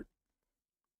new art.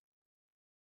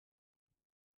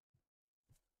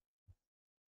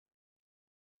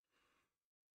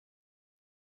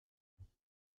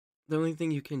 The only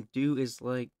thing you can do is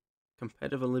like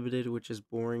competitive unlimited, which is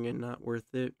boring and not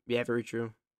worth it. Yeah, very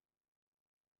true.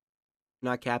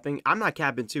 Not capping. I'm not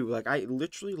capping too. Like I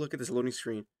literally look at this loading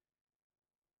screen.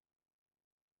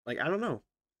 Like I don't know.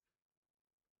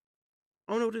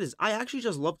 I don't know what it is. I actually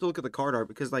just love to look at the card art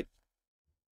because like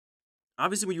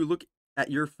obviously when you look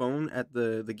at your phone at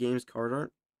the game's card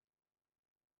art,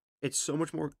 it's so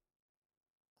much more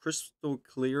crystal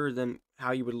clear than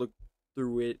how you would look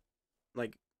through it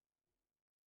like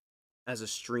as a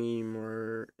stream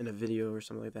or in a video or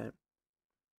something like that.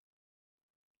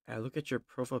 I look at your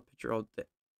profile picture all day.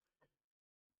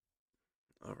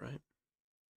 All right.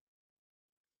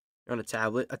 You're on a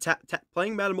tablet.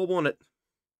 Playing Madden Mobile on it.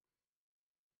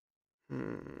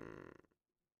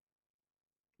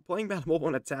 Playing Madden Mobile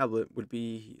on a tablet would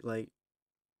be like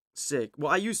sick.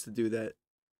 Well, I used to do that.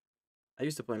 I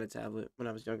used to play on a tablet when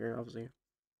I was younger, obviously.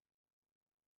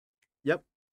 Yep.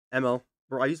 ML.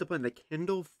 Bro, I used to play on the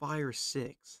Kindle Fire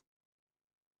 6.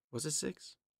 Was it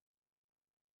 6?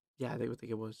 Yeah, I think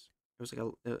it was. It was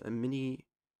like a mini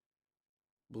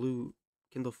blue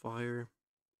Kindle Fire.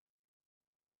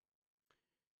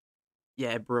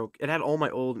 Yeah, it broke. It had all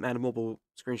my old Madden Mobile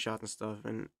screenshots and stuff,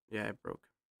 and yeah, it broke.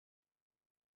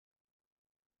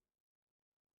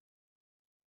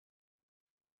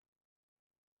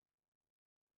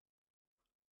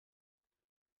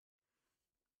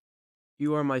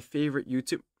 You are my favorite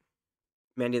YouTube.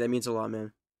 Mandy, that means a lot,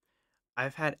 man.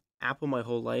 I've had Apple my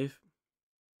whole life.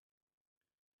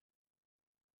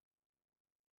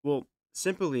 Well,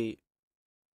 simply,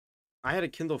 I had a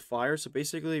Kindle Fire, so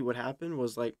basically what happened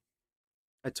was like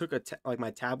I took like my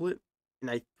tablet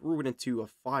and I threw it into a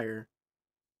fire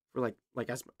for like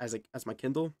as my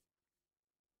Kindle,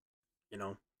 you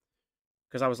know,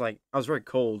 because I was very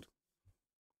cold.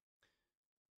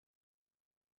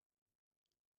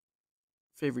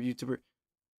 Favorite YouTuber?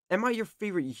 Am I your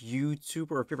favorite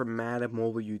YouTuber or favorite Madden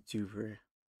Mobile YouTuber?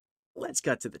 Let's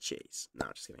cut to the chase.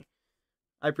 No, just kidding.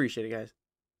 I appreciate it, guys.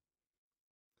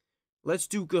 Let's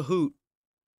do Kahoot.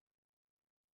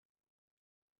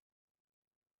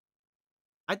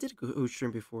 I did a Kahoot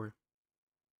stream before.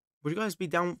 Would you guys be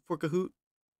down for Kahoot?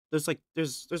 There's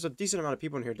a decent amount of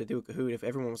people in here to do a Kahoot if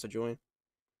everyone wants to join.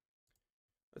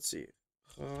 Let's see.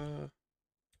 Kahoot.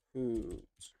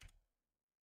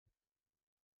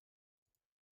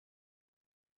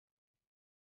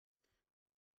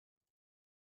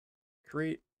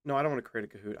 Create. No, I don't want to create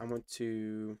a Kahoot. I want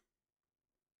to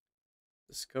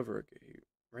discover a Kahoot,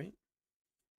 right?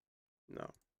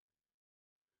 No.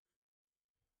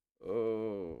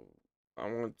 Oh,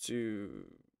 I want to.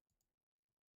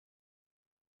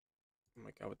 Oh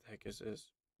my god, what the heck is this?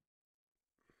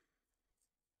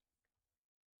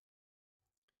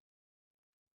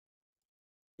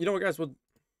 You know what, guys? Well,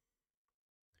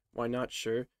 why not?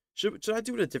 Sure. Should I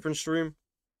do it a different stream?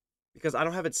 Because I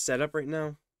don't have it set up right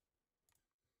now.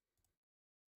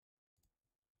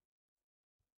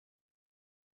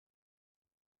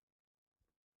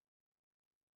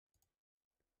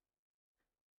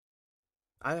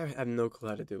 I have no clue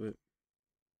how to do it.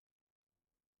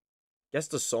 Guess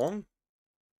the song?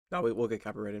 No, we'll get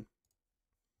copyrighted.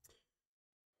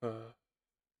 Uh,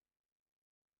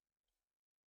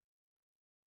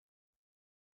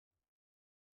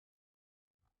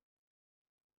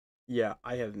 yeah,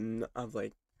 I'm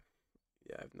like,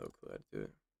 yeah, I have no clue how to do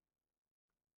it.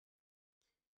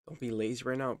 Don't be lazy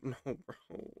right now. No,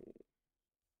 bro.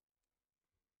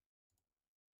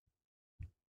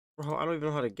 Bro, I don't even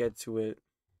know how to get to it.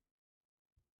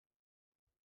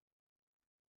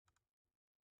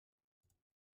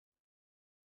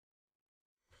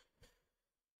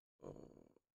 Oh.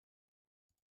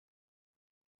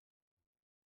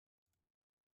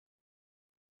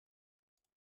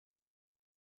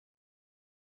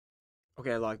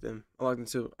 Okay, I logged in. I logged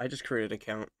into. I just created an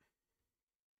account.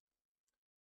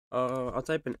 I'll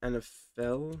type in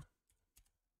NFL.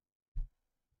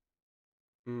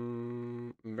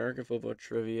 American football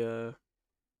trivia.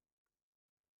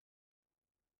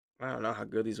 I don't know how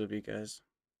good these would be, guys.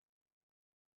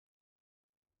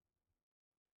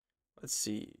 Let's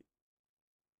see.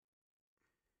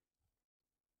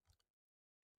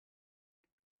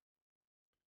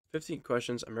 15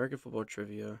 questions. American football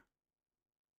trivia.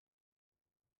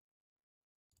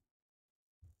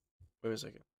 Wait a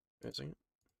second. Wait a second.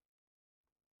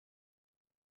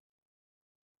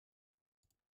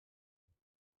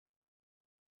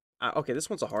 Okay, this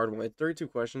one's a hard one. 32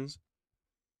 questions.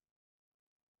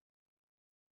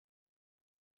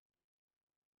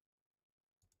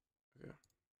 Okay.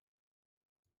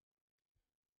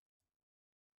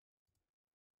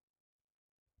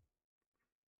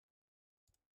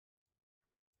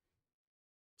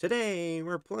 Today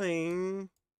we're playing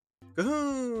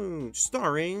Cahoon,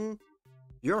 starring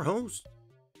your host,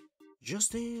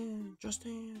 Justin.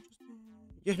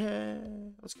 Yeah,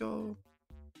 let's go.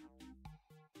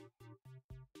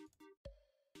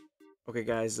 Okay,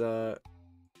 guys.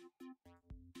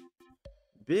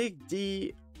 Big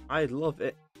D, I love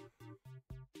it.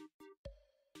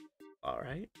 All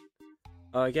right.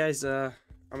 Guys. I'm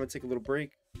gonna take a little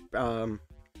break. I've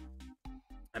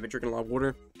been drinking a lot of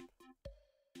water.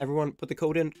 Everyone, put the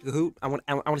code in Kahoot. I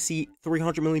want to see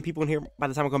 300 million people in here by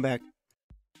the time I come back.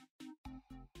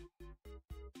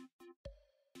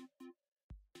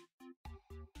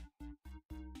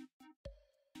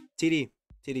 TD.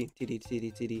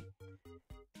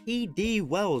 TD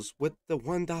Wells with the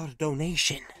 $1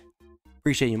 donation.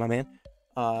 Appreciate you, my man.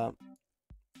 I'll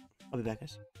be back,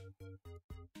 guys.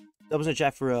 That was in the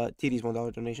chat for TD's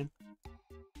 $1 donation.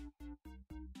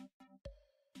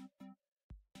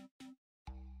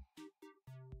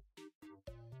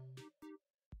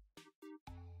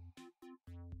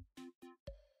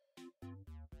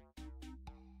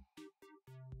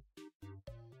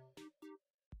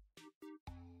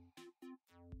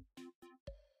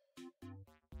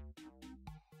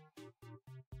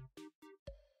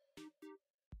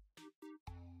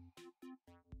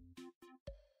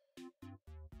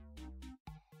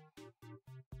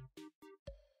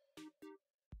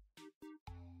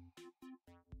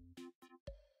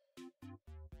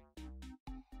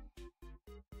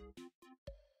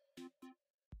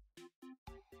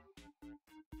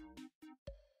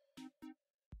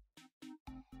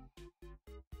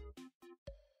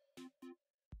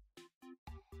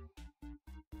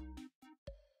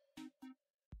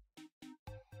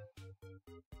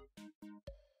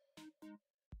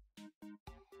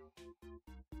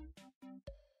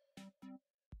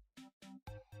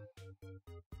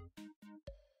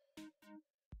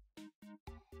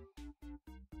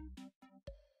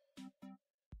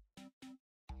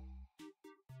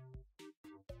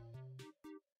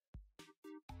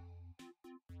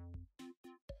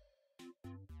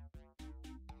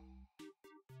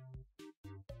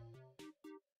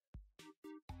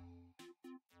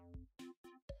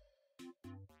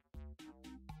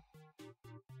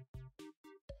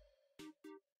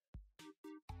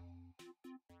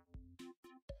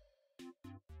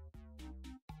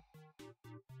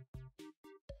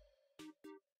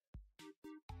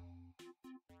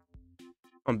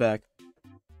 I'm back.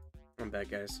 I'm back,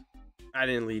 guys. I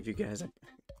didn't leave you guys.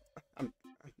 I'm,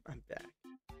 I'm back.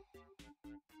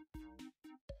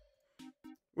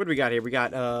 What do we got here? We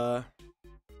got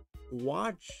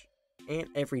watch and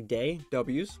every day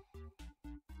W's.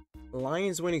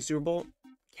 Lions winning Super Bowl.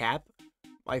 Cap.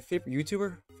 My favorite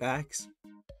YouTuber. Facts.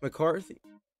 McCarthy.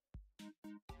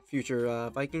 Future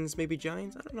Vikings, maybe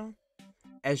Giants. I don't know.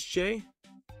 SJ.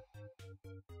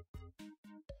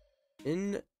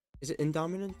 Is it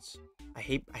Indominance? I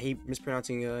hate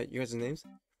mispronouncing you guys' names.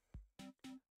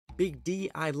 Big D,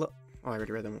 I love. Oh, I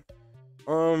already read that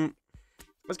one.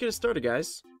 Let's get it started,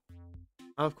 guys.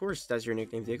 Of course, that's your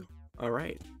nickname, Diego. All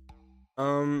right.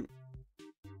 Oh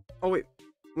wait,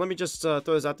 let me just throw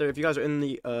this out there. If you guys are in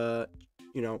the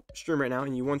stream right now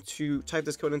and you want to type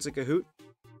this code into Kahoot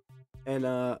and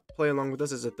play along with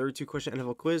us as a 32 question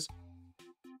NFL quiz,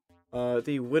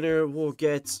 the winner will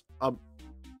get mod.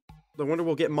 The winner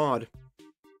will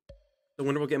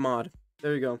get mod.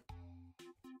 There you go.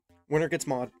 Winner gets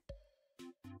mod.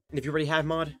 And if you already have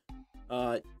mod,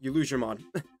 you lose your mod.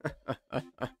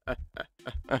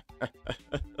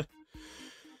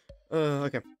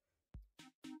 Okay.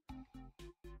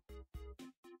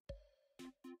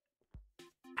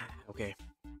 Okay.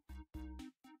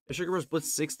 Is Sugar Rush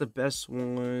Blitz 6 the best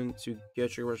one to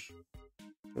get Sugar Rush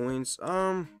points?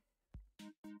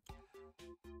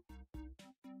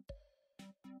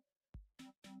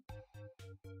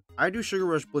 I do Sugar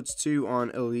Rush Blitz 2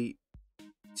 on Elite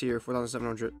tier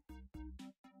 4,700.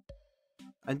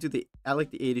 I like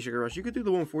the 80 Sugar Rush. You could do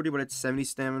the 140, but it's 70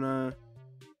 stamina.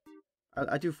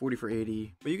 I do 40 for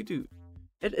 80, but you could do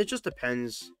it just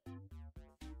depends.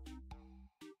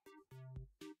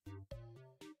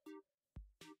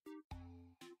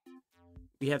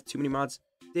 We have too many mods.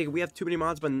 We have too many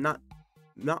mods, but not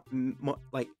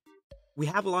like we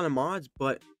have a lot of mods,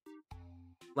 but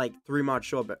like 3 mods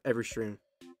show up every stream.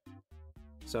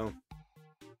 So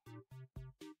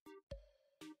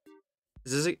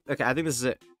is this it? Okay, I think this is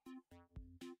it.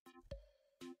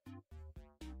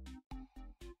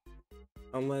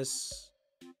 Unless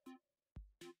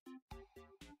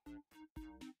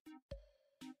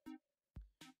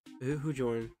who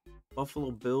joined?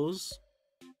 Buffalo Bills.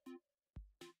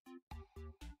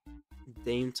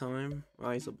 Dame time.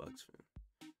 Oh, he's a Bucks fan.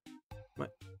 My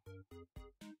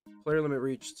player limit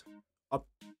reached. Up.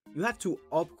 You have to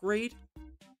upgrade.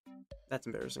 That's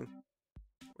embarrassing.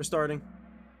 We're starting.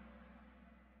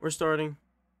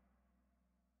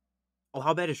 Oh,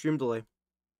 how bad is stream delay?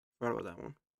 Forgot about that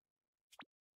one.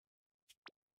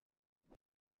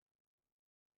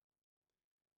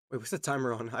 Wait, what's the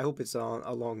timer on? I hope it's on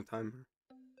a long timer.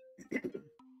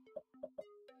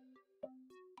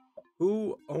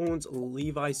 Who owns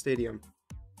Levi Stadium?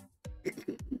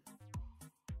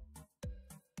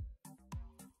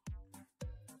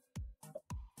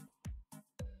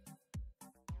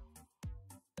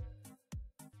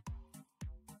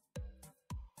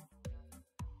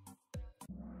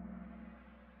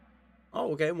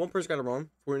 Oh, okay. One person got it wrong.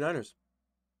 49ers.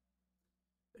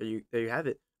 There you have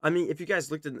it. I mean, if you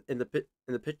guys looked in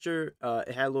the picture,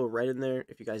 it had a little red in there.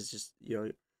 If you guys just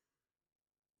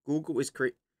Google is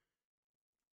great.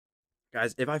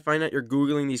 Guys, if I find out you're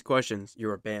Googling these questions, you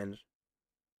are banned.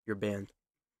 You're banned.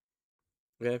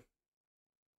 Okay?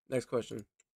 Next question.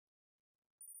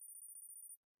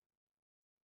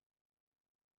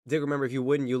 Dig, remember, if you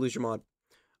win, you lose your mod.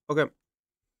 Okay.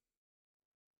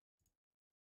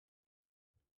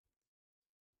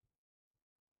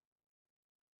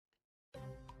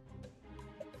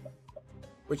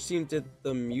 Which team did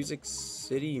the Music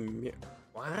City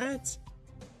what?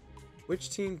 Which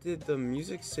team did the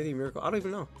Music City Miracle? I don't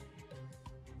even know.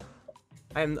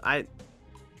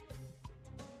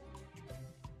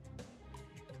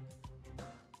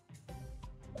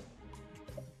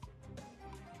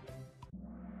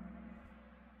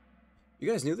 You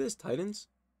guys knew this? Titans?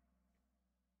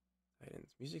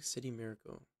 Music City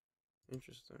Miracle.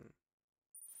 Interesting.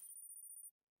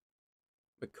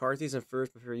 McCarthy's in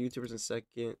first, but for YouTubers in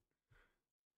second.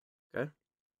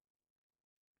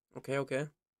 Okay.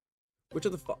 Which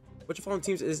of the following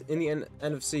teams is in the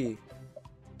NFC?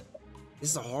 This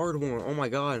is a hard one. Oh my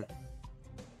god.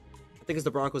 I think it's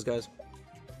the Broncos, guys.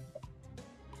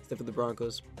 It's definitely the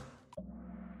Broncos.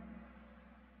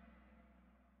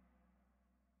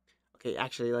 Okay,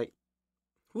 actually, like,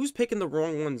 who's picking the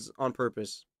wrong ones on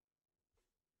purpose?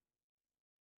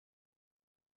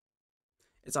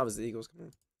 It's obviously the Eagles.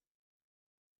 Come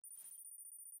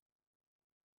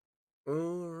on.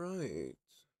 Alright.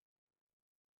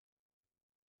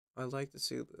 I like to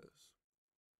see this.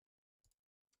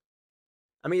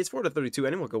 I mean, it's 4-32.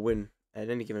 Anyone could win at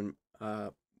any given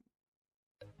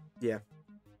Yeah.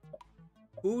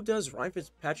 Who does Ryan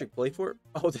Fitzpatrick play for?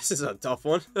 Oh, this is a tough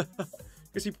one.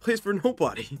 Because he plays for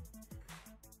nobody.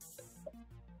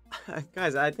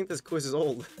 Guys, I think this quiz is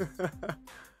old.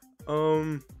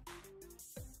 I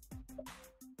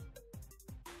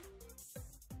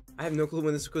have no clue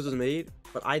when this quiz was made,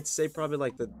 but I'd say probably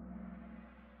like the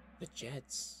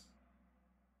Jets.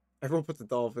 Everyone put the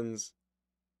Dolphins.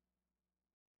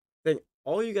 Then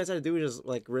all you guys had to do was just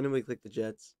like randomly click the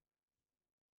Jets.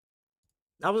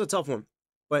 That was a tough one,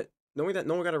 but knowing that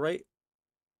no one got it right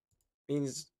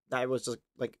means that was just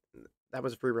like that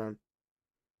was a free round.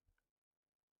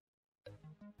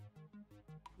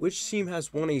 Which team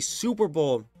has won a Super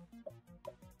Bowl?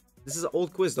 This is an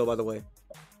old quiz though, by the way.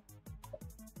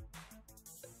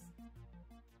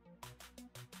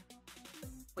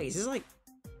 Wait, is this like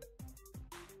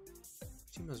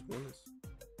which team has won this?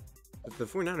 The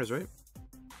 49ers, right?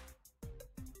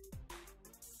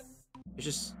 It's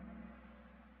just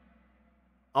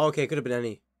oh, okay, it could have been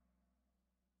any.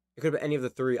 It could have been any of the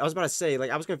three. I was about to say,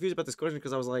 like, I was confused about this question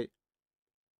because I was like,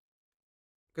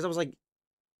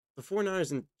 the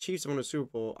 49ers and Chiefs won a Super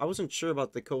Bowl. I wasn't sure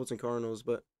about the Colts and Cardinals,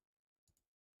 but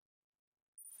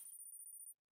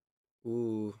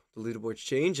ooh, the leaderboard's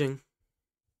changing.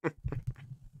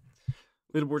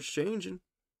 Leaderboard's changing.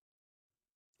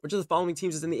 Which of the following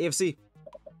teams is in the AFC?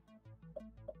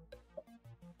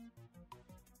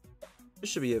 This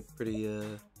should be a pretty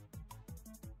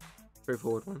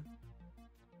straightforward one.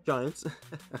 Giants.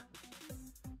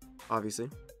 Obviously.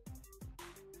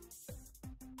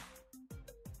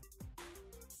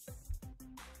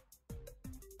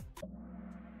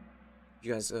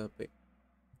 You guys pick.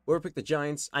 Whoever picked the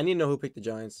Giants. I need to know who picked the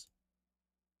Giants.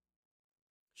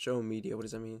 Show media. What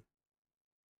does that mean?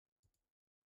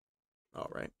 All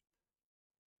right.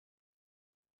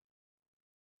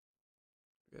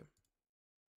 Okay.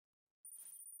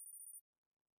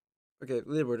 Okay,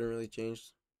 leaderboard didn't really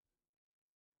change.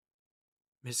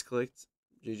 Misclicked.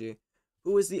 GG.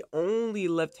 Who is the only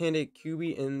left-handed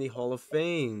QB in the Hall of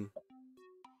Fame?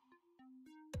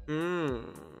 Who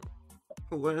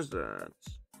is that?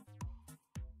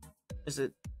 Is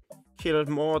it Caleb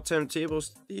Moore, Tim Tebow,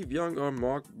 Steve Young, or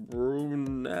Mark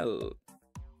Brunell?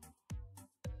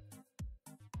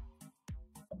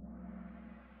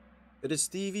 It is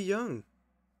Stevie Young.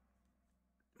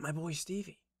 My boy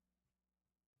Stevie.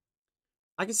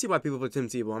 I can see why people put Tim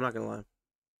Tebow, I'm not gonna lie.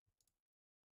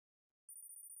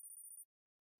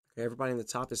 Okay, everybody in the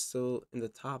top is still in the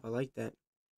top. I like that.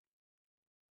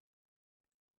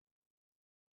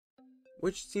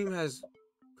 Which team has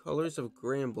colors of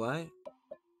gray and black?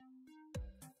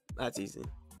 That's easy.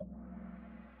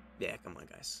 Yeah, come on,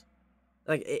 guys.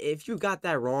 Like, if you got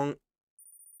that wrong...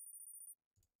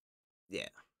 Yeah.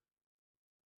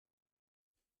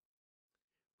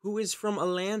 Who is from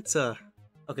Atlanta?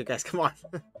 Okay, guys, come on.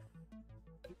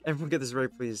 Everyone get this right,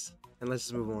 please. And let's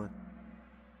just move on.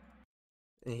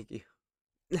 Thank you.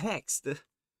 Next.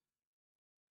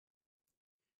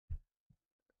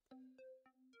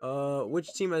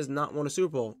 Which team has not won a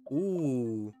Super Bowl?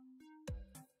 Ooh.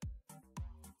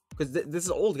 Because this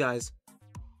is old, guys.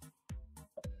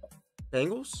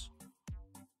 Bengals?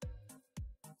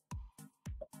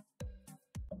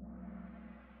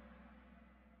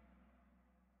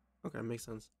 Okay, makes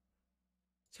sense.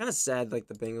 It's kind of sad, like,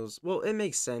 the Bengals. Well, it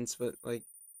makes sense, but, like...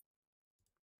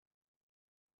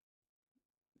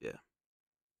 Yeah.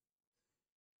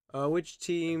 Which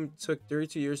team took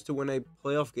 32 years to win a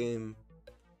playoff game?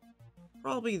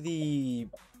 Probably the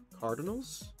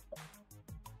Cardinals?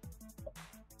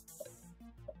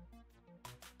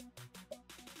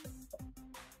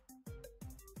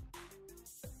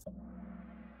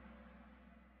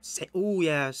 Oh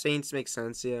yeah, Saints makes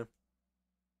sense, yeah.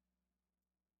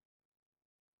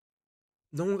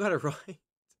 No one got it right.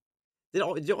 Did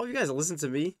all of you guys listen to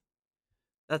me?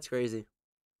 That's crazy.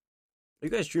 Are you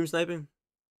guys stream sniping?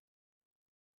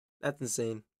 That's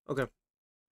insane. Okay.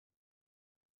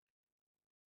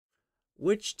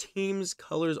 Which team's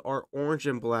colors are orange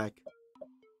and black?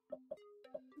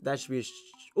 That should be a...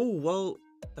 Oh, well,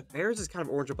 the Bears is kind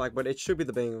of orange and black, but it should be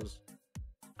the Bengals.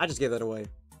 I just gave that away.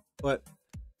 But,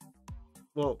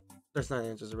 well, there's 9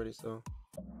 answers already, so...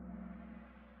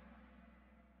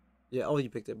 Yeah, oh,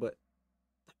 you picked it, but...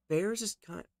 The Bears is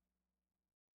kind...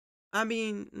 I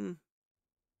mean...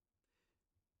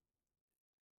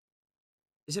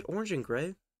 Is it orange and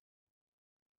gray?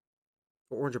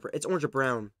 Or orange and brown? It's orange and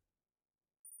brown.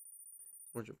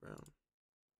 Orange and brown.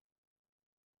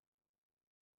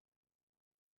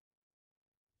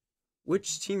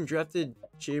 Which team drafted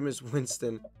Jameis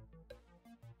Winston?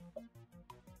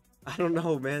 I don't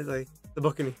know, man. Like, the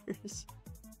Buccaneers.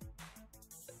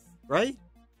 right?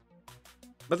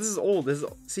 But this is old.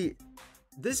 See,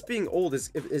 this being old is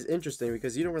interesting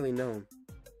because you don't really know.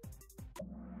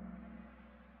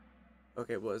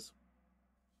 Okay, it was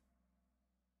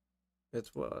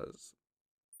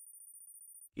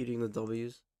eating the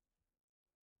W's.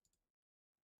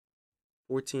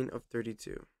 14 of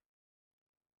 32.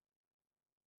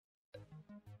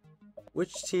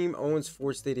 Which team owns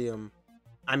Ford Stadium?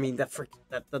 I mean,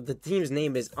 the team's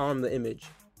name is on the image.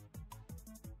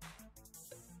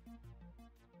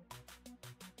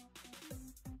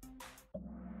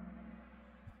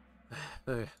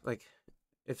 Like,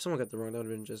 if someone got the wrong, that would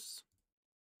have been just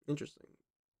interesting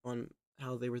on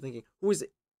how they were thinking. Who is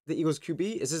it? The Eagles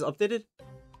QB? Is this updated?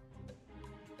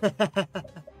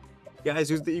 Guys,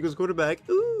 who's the Eagles quarterback?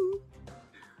 Ooh.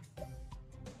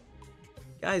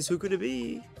 Guys, who could it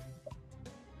be?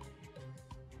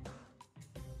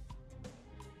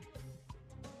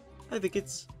 I think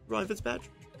it's Ryan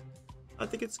Fitzpatrick. I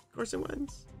think it's Carson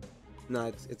Wentz. No,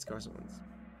 it's Carson Wentz.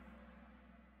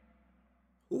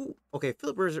 Ooh, okay.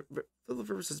 Philip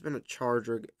Rivers has been a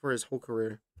Charger for his whole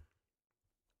career.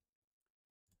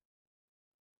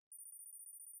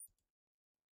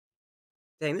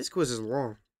 Dang, this quiz is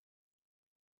long.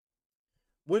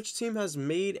 Which team has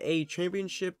made a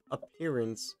championship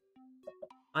appearance?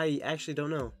 I actually don't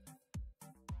know.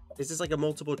 Is this like a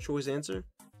multiple choice answer?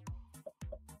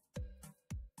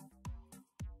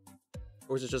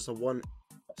 Or is it just a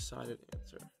one-sided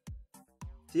answer?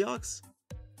 Seahawks?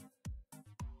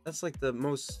 That's like the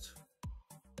most...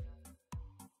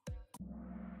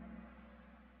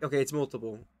 Okay, it's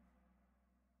multiple.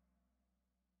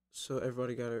 So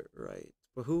everybody got it right.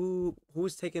 But who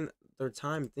was taking their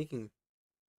time thinking?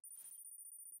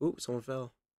 Ooh, someone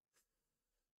fell.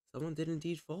 Someone did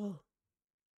indeed fall.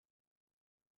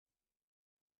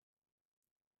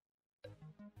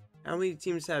 How many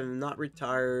teams have not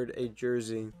retired a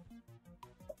jersey?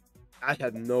 I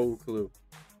have no clue.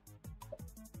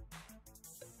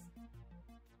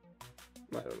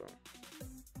 I don't know.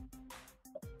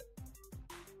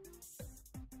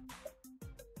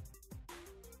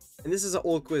 And this is an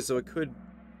old quiz, so it could...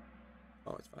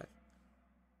 Oh, it's 5.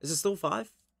 Is it still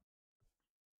 5?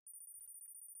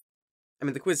 I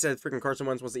mean, the quiz said freaking Carson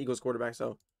Wentz was the Eagles quarterback,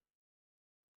 so...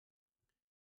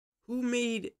 Who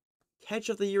made Catch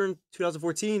of the Year in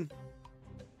 2014?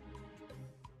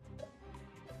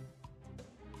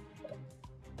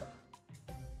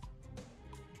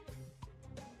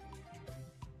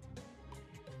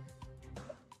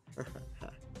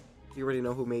 You already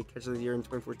know who made Catch of the Year in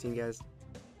 2014, guys.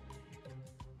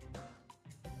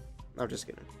 I'm just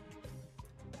kidding.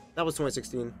 That was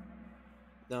 2016.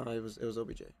 No, it was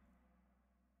OBJ.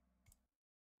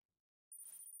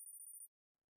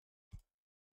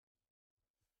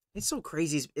 It's so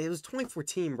crazy. It was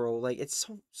 2014, bro. Like, it's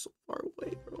so far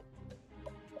away, bro.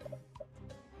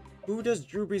 Who does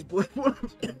Drew Brees play for?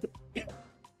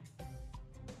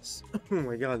 Oh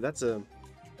my god, that's a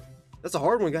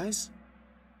hard one, guys.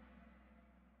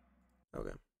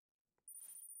 Okay.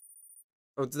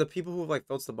 Oh, do the people who like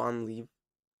votes the bond leave?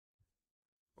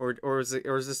 Or is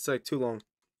this like too long?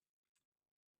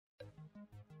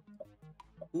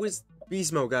 Who is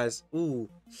Beast Mode, guys? Ooh.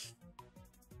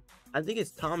 I think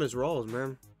it's Thomas Rawls,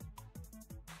 man.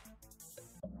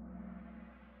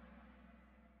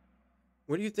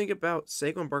 What do you think about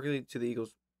Saquon Barkley to the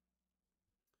Eagles?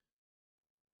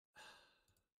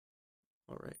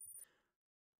 All right.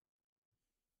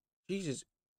 Jesus.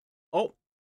 Oh.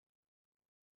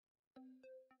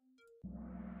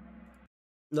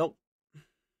 Nope.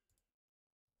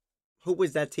 Who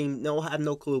was that team? No, I have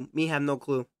no clue. Me have no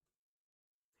clue.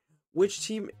 Which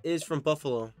team is from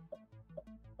Buffalo?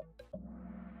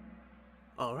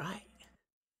 All right.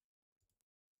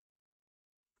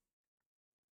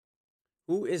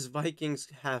 Who is Vikings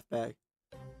halfback?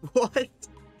 What?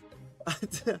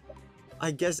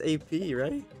 I guess AP,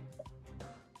 right?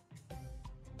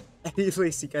 Eddie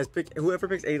Lacy, guys. Pick whoever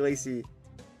picks Eddie Lacy.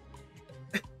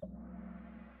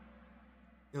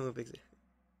 Who picks it?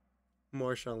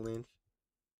 Marshawn Lynch.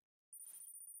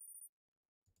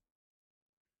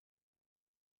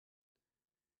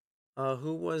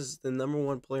 Who was the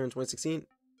 #1 player in 2016?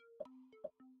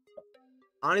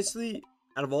 Honestly,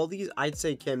 out of all these, I'd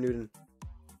say Cam Newton.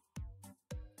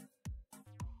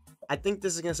 I think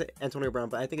this is gonna say Antonio Brown,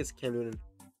 but I think it's Cam Newton.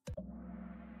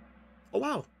 Oh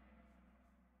wow.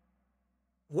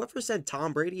 Whoever said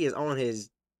Tom Brady is on his...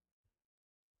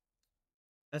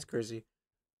 That's crazy.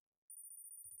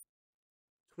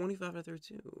 25 out of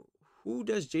 32. Who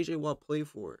does JJ Watt play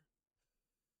for?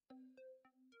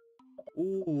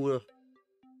 Ooh.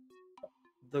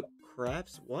 The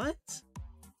Craps? What?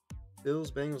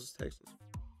 Bills, Bengals, Texans.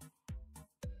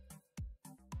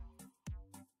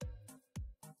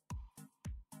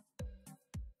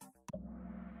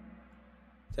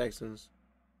 Texans.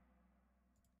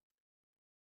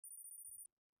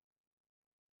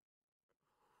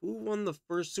 Who won the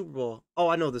first Super Bowl? Oh,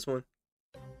 I know this one.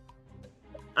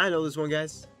 I know this one,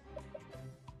 guys.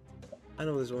 I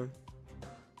know this one.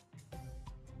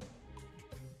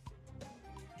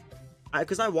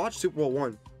 Because I watched Super Bowl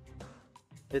one.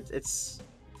 It's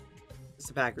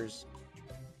the Packers.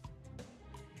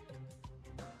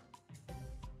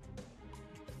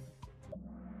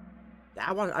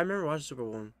 I remember watching Super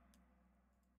Bowl one.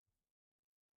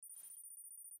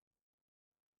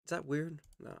 Is that weird?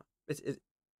 No.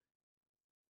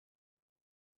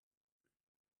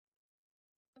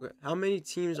 Okay, how many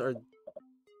teams are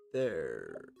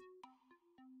there?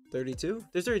 32?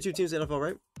 There's 32 teams in the NFL,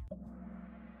 right?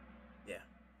 Yeah.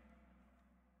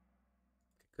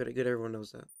 Good, everyone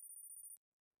knows that.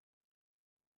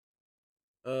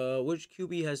 Which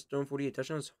QB has thrown 48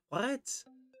 touchdowns? What?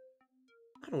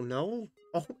 I don't know.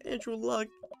 Oh, Andrew Luck,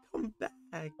 come back.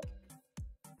 Man,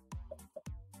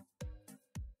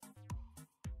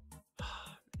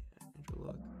 Andrew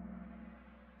Luck.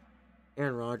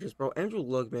 Aaron Rodgers, bro. Andrew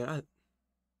Luck, man. I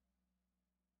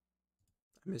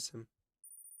miss him.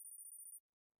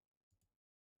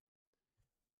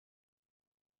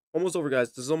 Almost over,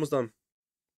 guys. This is almost done.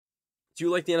 Do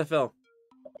you like the NFL?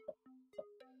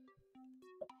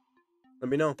 Let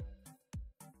me know.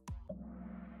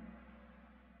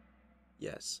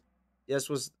 Yes. Yes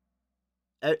was...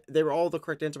 They were all the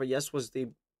correct answer, but yes was the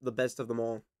best of them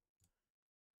all.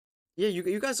 Yeah,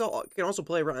 you guys all can also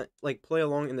play around, like play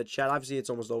along in the chat. Obviously, it's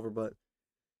almost over, but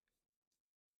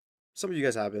some of you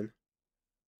guys have been.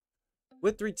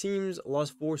 What 3 teams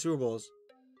lost 4 Super Bowls?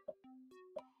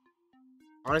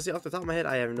 Honestly, off the top of my head,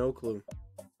 I have no clue.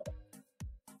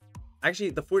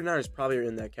 Actually, the 49ers probably are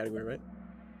in that category, right?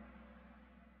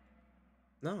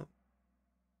 No.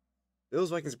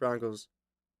 Bills, Vikings, Broncos.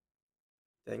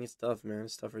 Dang, it's tough, man.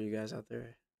 It's tough for you guys out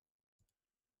there.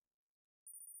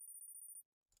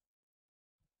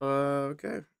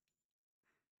 Okay.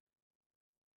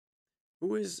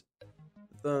 Who is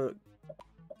the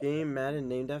game Madden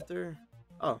named after?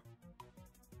 Oh.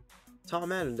 Tom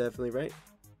Madden, definitely, right?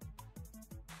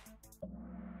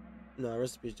 No,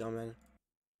 rest in peace, John Madden.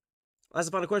 That's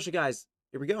the final question, guys.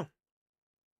 Here we go.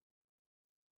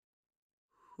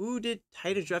 Who did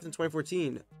Titans draft in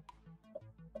 2014?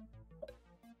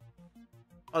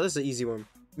 Oh, this is an easy one.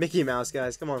 Mickey Mouse,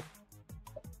 guys. Come on.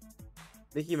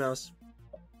 Mickey Mouse.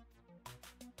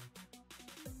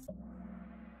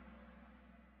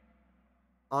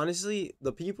 Honestly,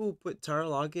 the people who put Tyler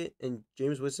Lockett and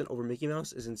James Winston over Mickey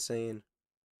Mouse is insane.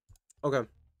 Okay.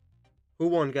 Who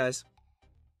won, guys?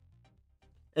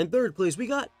 In third place, we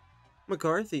got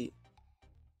McCarthy.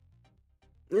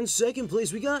 In second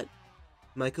place, we got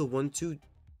Michael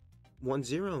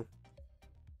 1210.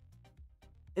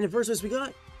 And in first place, we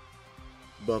got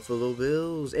Buffalo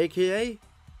Bills, aka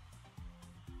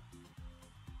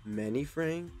Manny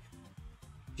Frank.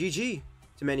 GG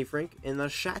to Manny Frank in the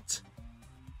chat.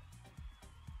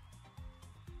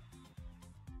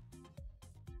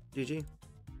 GG.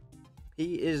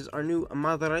 He is our new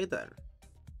moderator.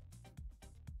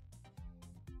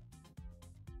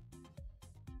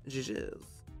 GG's.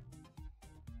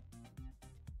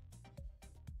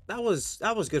 That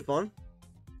was good fun.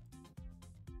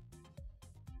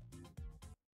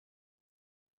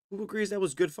 Who agrees that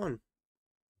was good fun?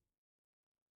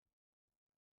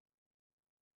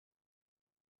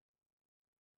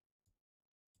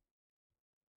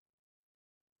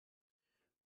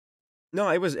 No,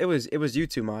 it was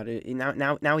YouTube mod.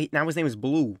 Now his name is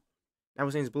Blue. Now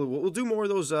his name is Blue. We'll do more of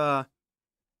those. We'll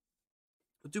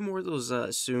do more of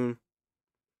those soon.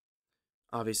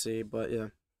 Obviously, but yeah.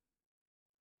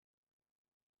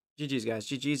 GG's, guys.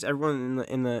 GG's, everyone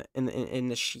in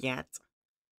the chat.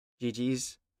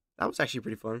 GG's. That was actually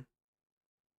pretty fun.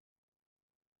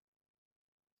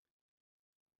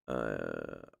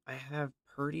 I have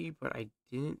Purdy, but I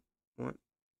didn't want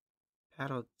Pat.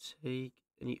 I'll take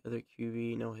any other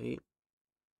QB. No hate.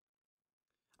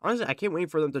 Honestly, I can't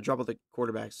wait for them to drop out the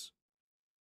quarterbacks.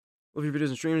 Love your videos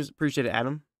and streams. Appreciate it,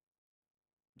 Adam.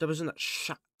 W's not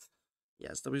shot.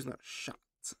 Yes, W's not shot.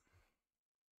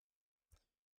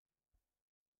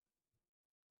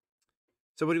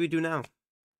 So what do we do now?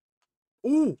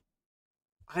 Ooh!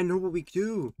 I know what we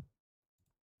do.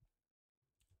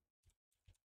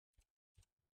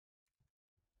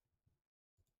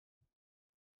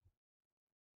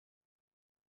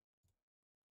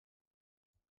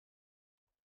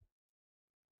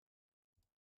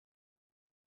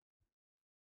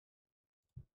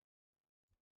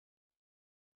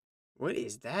 What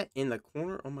is that in the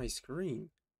corner on my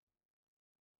screen?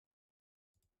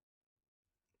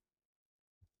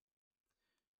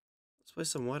 Let's play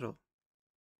some Weddle.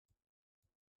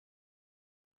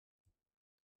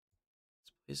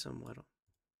 Let's play some Weddle.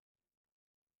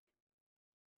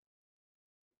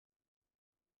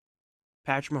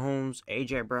 Patrick Mahomes,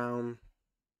 AJ Brown.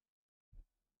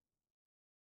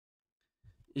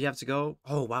 You have to go.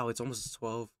 Oh wow, it's almost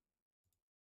 12.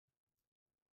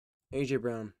 AJ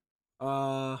Brown.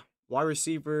 Wide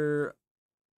receiver,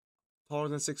 taller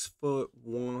than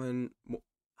 6'1",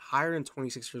 higher than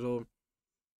 26 years old,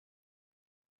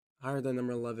 higher than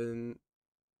number 11,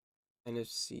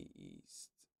 NFC East.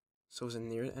 So is it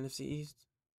near the NFC East?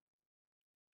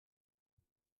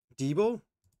 Debo?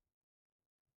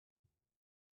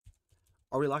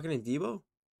 Are we locking in Debo?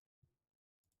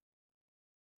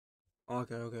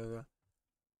 Okay.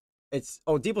 It's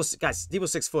Debo's guys.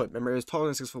 Debo's 6 foot. Remember, it was taller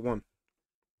than 6'1".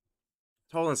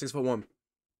 Taller than 6'1".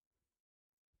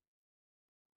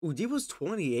 Ooh, Debo's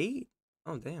 28.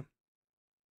 Oh damn.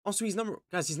 Also, he's number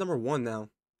 1 now.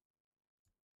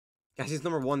 Guys, he's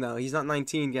number 1 now. He's not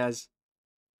 19, guys.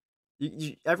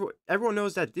 Everyone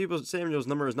knows that Debo Samuel's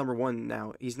number is number 1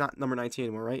 now. He's not number 19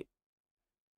 anymore, right?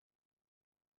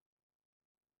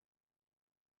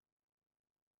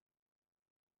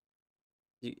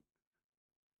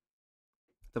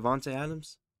 Devontae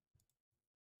Adams.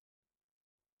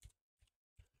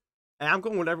 Hey, I'm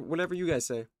going whatever you guys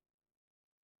say.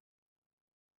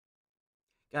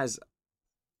 Guys,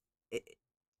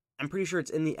 I'm pretty sure it's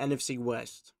in the NFC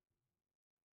West.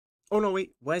 Oh no,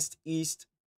 wait, West, East.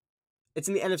 It's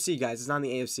in the NFC, guys. It's not in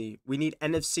the AFC. We need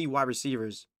NFC wide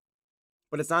receivers.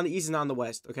 But it's not in the East, it's not in the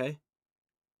West, okay?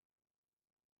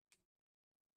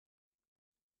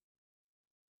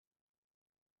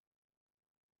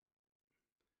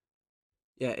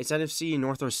 Yeah, it's NFC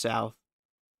North or South.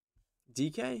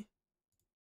 DK?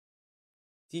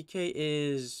 DK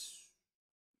is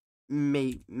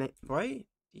right?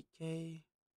 DK.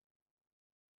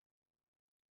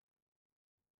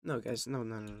 No, guys, no.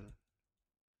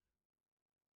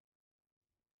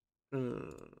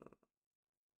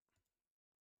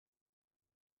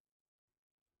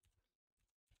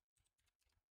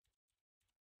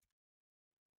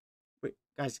 Wait,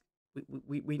 guys,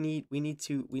 we need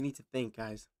to think,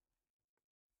 guys.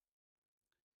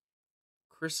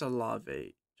 Chris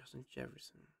Olave, Justin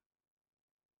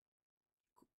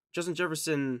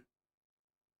Jefferson,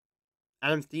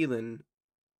 Adam Thielen.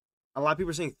 A lot of people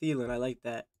are saying Thielen. I like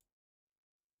that.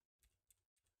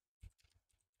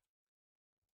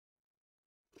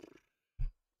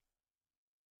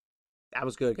 That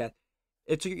was good, guys.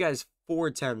 It took you guys 4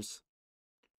 attempts.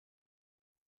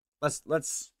 Let's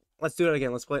do it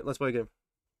again. Let's play again. Let's play again.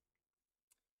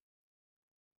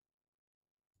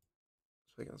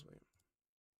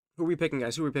 Who are we picking,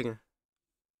 guys? Who are we picking?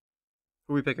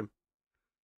 Who are we picking?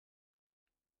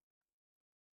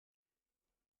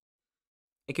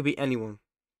 It could be anyone.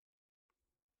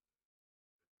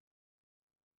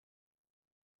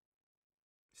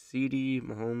 CD,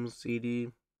 Mahomes,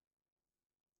 CD,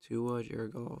 Tua,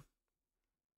 Jared Goff.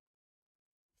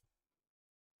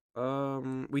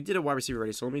 We did a wide receiver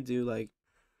already, so let me do like.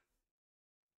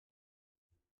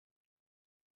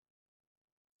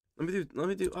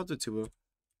 I'll do Tua.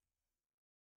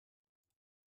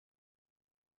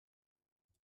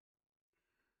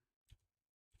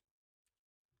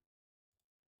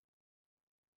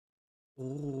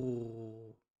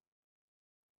 Oh.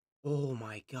 Oh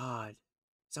my god.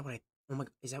 Is that what I oh my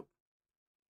is that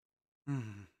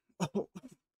Oh.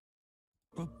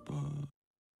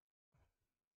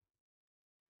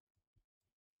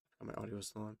 My audio is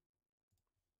still on.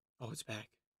 Oh, it's back.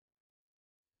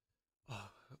 Oh.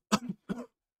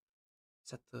 Is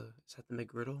that the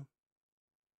McGriddle?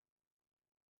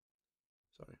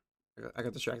 Sorry. I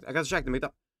got distracted. I got distracted. Make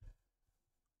that.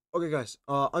 Okay, guys.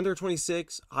 Under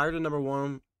 26, higher than number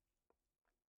 1.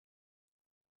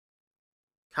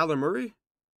 Kyler Murray?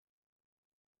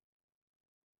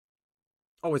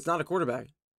 Oh, it's not a quarterback.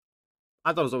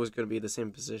 I thought it was always going to be the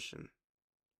same position.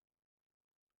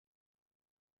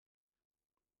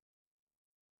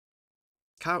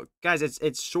 Guys,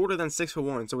 it's shorter than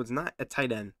 6'1", so it's not a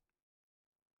tight end.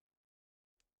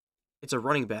 It's a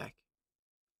running back.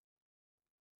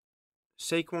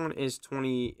 Saquon is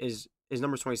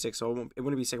number 26, so it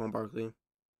wouldn't be Saquon Barkley.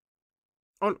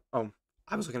 Oh,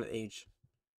 I was looking at age.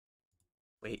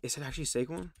 Wait, is it actually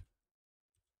Saquon?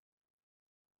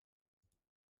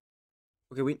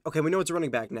 Okay, we know it's a running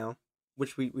back now,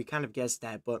 which we kind of guessed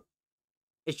that, but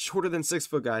it's shorter than 6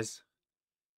 foot, guys.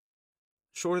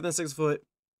 Shorter than 6 foot.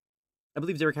 I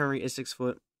believe Derrick Henry is 6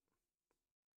 foot.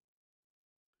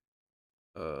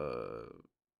 Uh,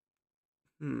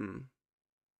 hmm.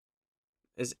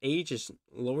 His age is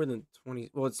lower than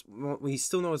 20. Well, we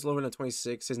still know it's lower than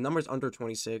 26. His number's under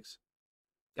 26.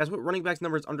 Guys, what running back's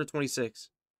number is under 26?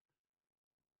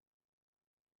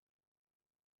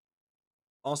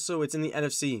 Also, it's in the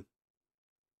NFC.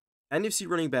 NFC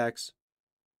running backs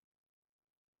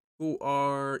who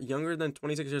are younger than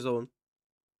 26 years old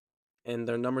and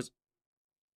their numbers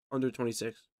under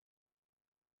 26.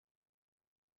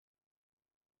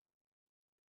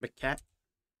 McCaffrey?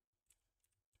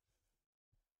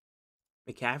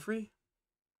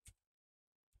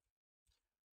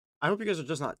 I hope you guys are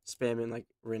just not spamming like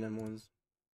random ones.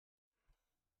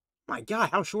 My God,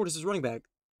 how short is this running back?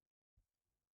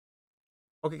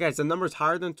 Okay, guys, the number's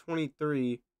higher than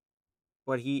 23,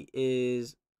 but he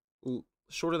is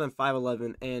shorter than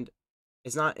 5'11", and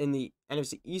it's not in the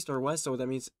NFC East or West, so that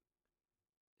means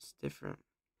it's different.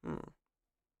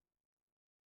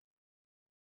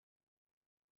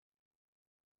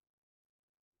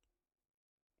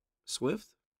 Swift?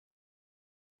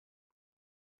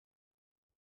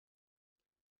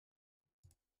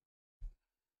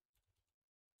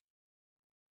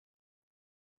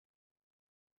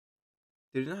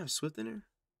 Did it not have Swift in there?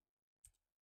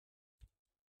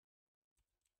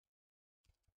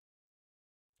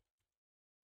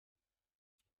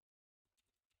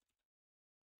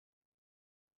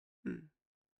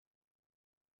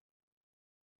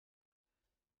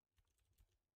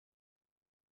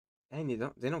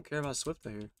 Dang, they don't care about Swift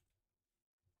there.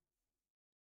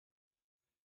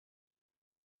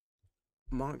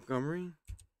 Montgomery?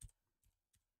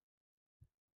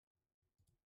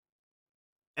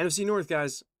 NFC North,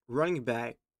 guys. Running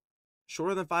back.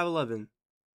 Shorter than 5'11".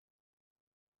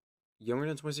 Younger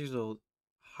than 26 years old.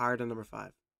 Higher than number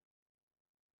 5.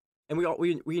 And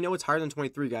we know it's higher than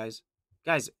 23, guys.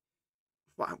 Guys,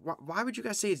 why would you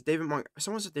guys say it's David Montgomery?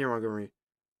 Someone said David Montgomery.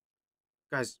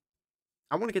 Guys,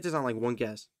 I want to get this on like one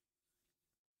guess.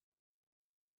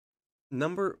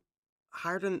 Number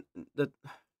higher than the...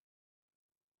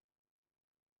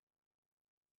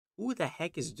 Who the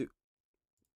heck is...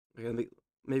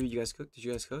 Maybe you guys cook? Did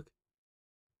you guys cook?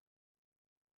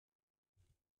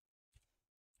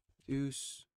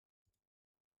 Deuce.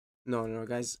 No,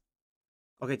 guys.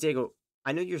 Okay, Diego,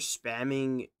 I know you're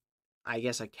spamming, I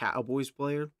guess, a Cowboys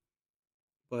player,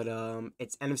 but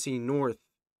it's NFC North.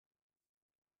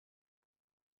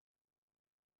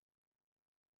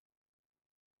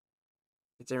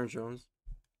 It's Aaron Jones.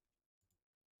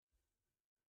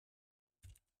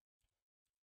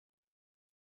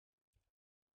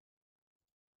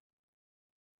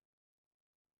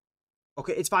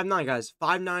 Okay, it's 5'9", guys.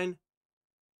 5'9".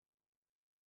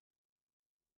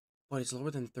 But it's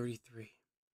lower than 33.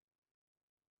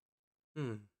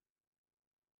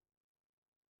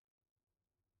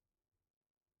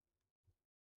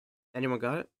 Anyone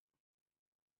got it?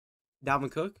 Dalvin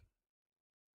Cook?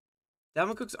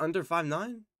 Dalvin Cook's under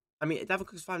 5'9"? I mean, Dalvin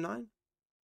Cook's 5'9"?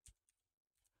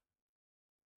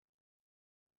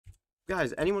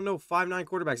 Guys, anyone know 5'9"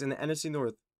 quarterbacks in the NFC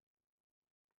North?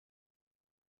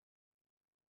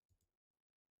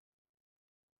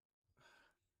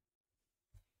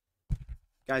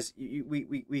 Guys,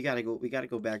 we gotta go. We gotta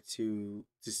go back to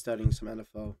studying some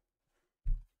NFL.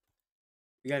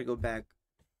 We gotta go back.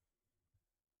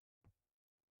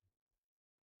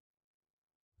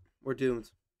 We're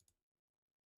doomed.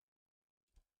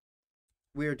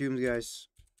 We are doomed, guys.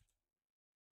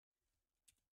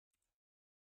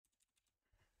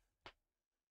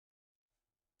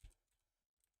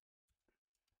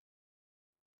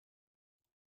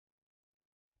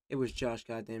 It was Josh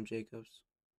goddamn Jacobs.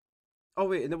 Oh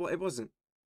wait, it wasn't.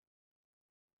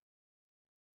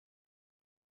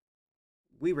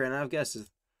 We ran out of guesses.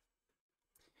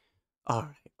 All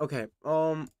right. Okay.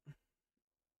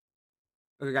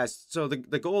 Okay, guys. So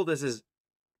the goal of this is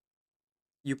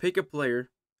you pick a player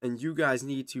and you guys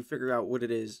need to figure out what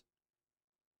it is.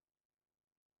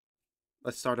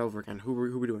 Let's start over again. Who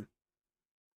we doing?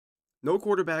 No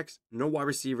quarterbacks, no wide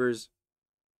receivers.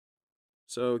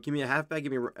 So give me a halfback,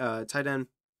 give me a tight end,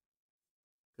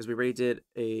 because we already did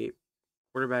a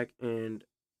quarterback and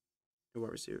a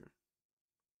wide receiver.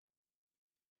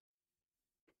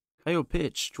 Kyle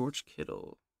Pitts, George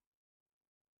Kittle,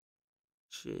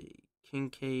 Jay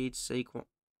Kincaid, Saquon.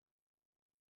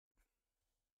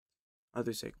 I'll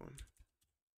do Saquon.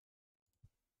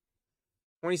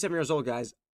 27 years old,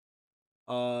 guys.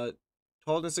 Taller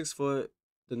than 6 foot.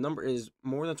 The number is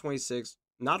more than 26.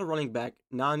 Not a running back.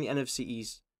 Not in the NFC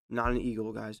East. Not an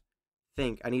Eagle, guys.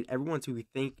 Think. I need everyone to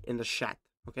think in the chat.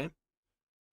 Okay?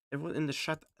 Everyone in the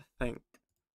chat, think.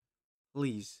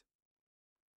 Please.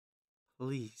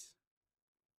 Please.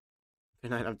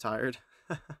 Good night. I'm tired.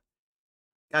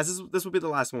 Guys, this will be the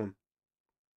last one.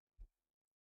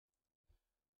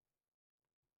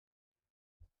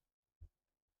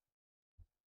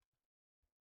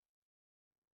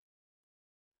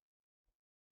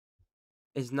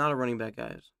 It's not a running back,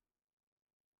 guys.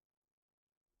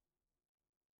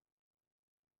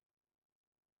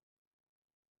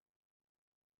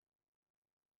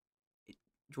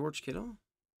 George Kittle?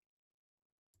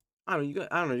 I don't know.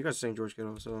 I don't know. You guys are saying George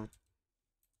Kittle, so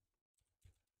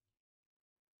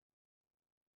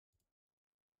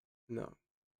no.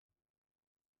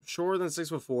 Shorter than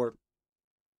 6'4".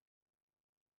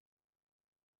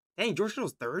 Dang, George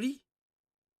Kittle's 30?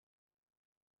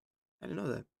 I didn't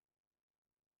know that.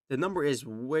 The number is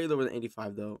way lower than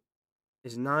 85, though.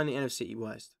 It's not in the NFC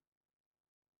West.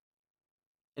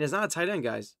 And it's not a tight end,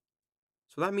 guys.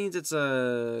 So that means it's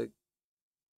a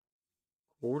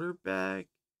quarterback,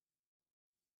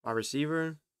 a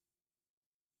receiver.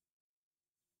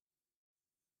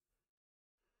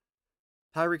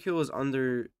 Tyreek Hill is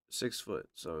under 6 foot,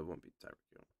 so it won't be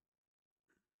Tyreek Hill.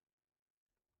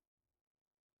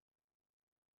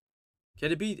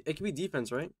 Can it be? It can be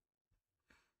defense, right?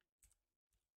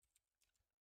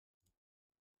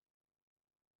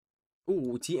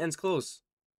 Ooh, TN's close,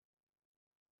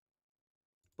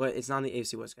 but it's not in the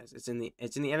AFC West, guys. It's in the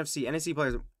NFC. NFC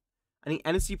players. I think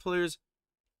NFC players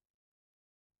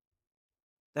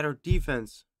that are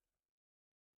defense.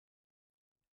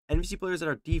 NFC players that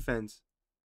are defense.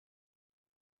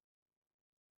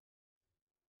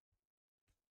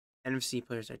 NFC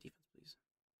players that are defense, please.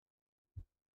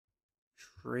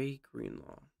 Trey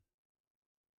Greenlaw.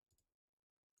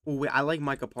 Oh wait, I like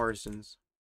Micah Parsons.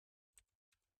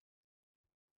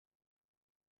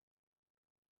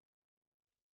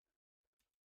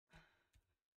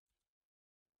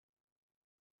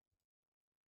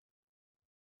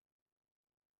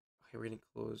 Okay, we're getting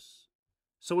close.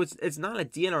 So it's not a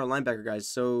DN or a linebacker, guys.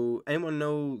 So anyone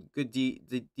know good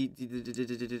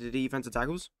defensive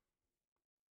tackles?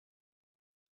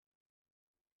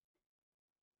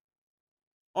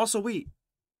 Also, wait,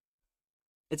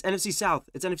 it's NFC South.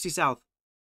 It's NFC South,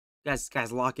 guys,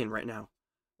 lock in right now.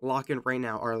 Lock in right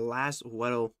now. Our last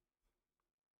Weddle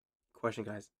question,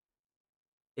 guys.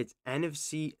 It's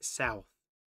NFC South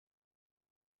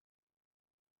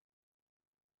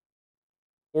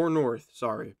or North.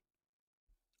 Sorry,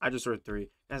 I just heard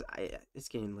three. Guys, it's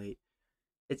getting late.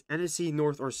 It's NFC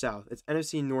North or South. It's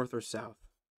NFC North or South.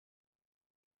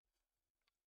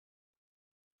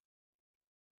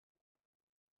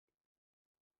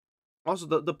 Also,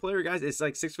 the player, guys, it's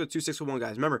like 6'2", 6'1",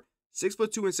 guys. Remember,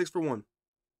 6'2" and 6'1".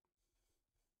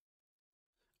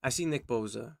 I see Nick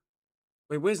Bosa.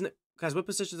 Wait, where's Nick? Guys, what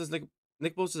position does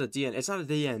Nick Bosa's a DN? It's not a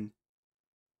DN.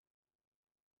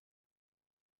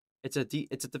 It's a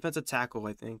defensive tackle,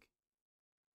 I think.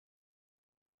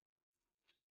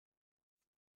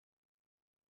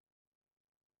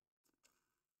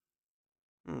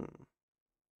 Hmm.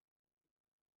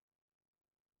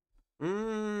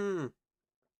 Mm.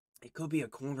 It could be a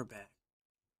cornerback.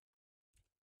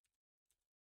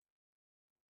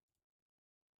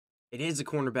 It is a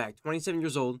cornerback. 27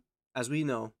 years old, as we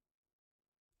know.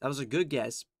 That was a good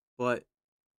guess, but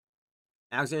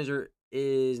Alexander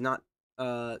is not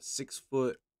 6'1"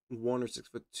 or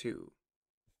 6'2".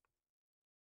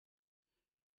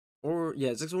 Or yeah,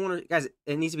 6'1", guys,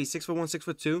 it needs to be 6'1",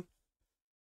 6'2".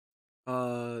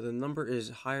 The number is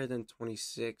higher than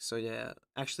 26. So yeah,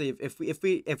 actually,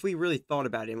 if we really thought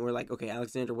about it and we're like, okay,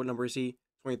 Alexander, what number is he?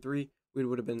 23. We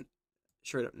would have been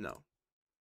straight up no.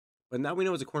 But now we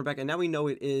know it's a cornerback, and now we know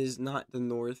it is not the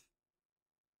North,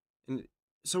 and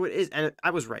so it is. And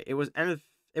I was right. It was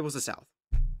the South.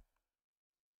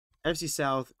 NFC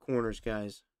South corners,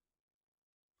 guys.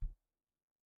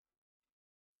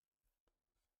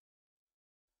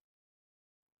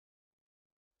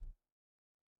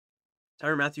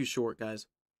 Tyrann Mathieu short, guys.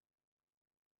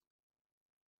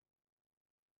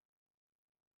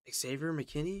 Xavier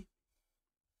McKinney.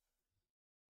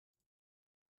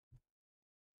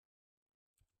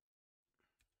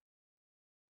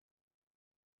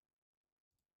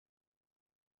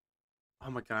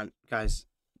 Oh my God, guys.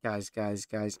 That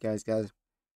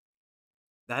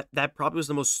probably was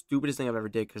the most stupidest thing I've ever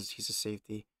did because he's a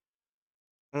safety.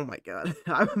 Oh my God,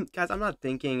 guys, I'm not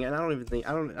thinking, and I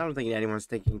don't think anyone's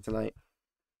thinking tonight.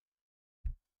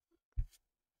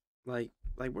 Like,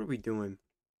 what are we doing?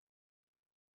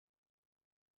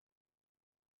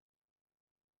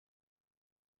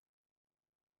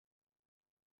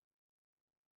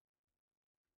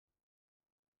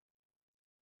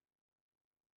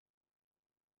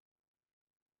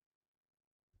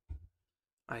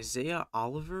 Isaiah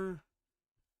Oliver.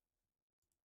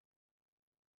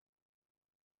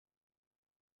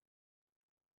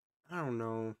 I don't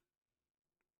know.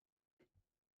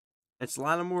 It's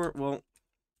Lattimore. Well,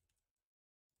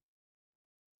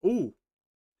 ooh,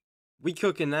 we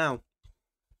cooking now.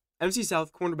 MC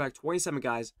South cornerback, 27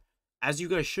 guys. As you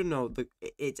guys should know,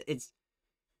 it's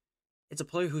a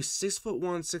player who's 6'1",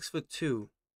 6'2",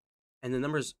 and the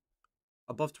number's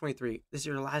above 23. This is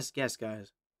your last guess,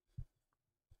 guys.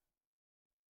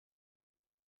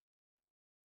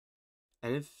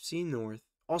 NFC North.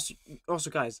 Also,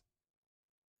 guys,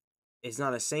 it's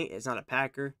not a Saint. It's not a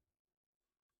Packer.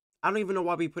 I don't even know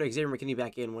why we put Xavier McKinney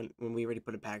back in when we already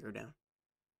put a Packer down.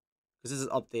 Because this is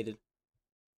updated.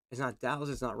 It's not Dallas.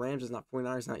 It's not Rams. It's not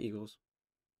 49ers. It's not Eagles.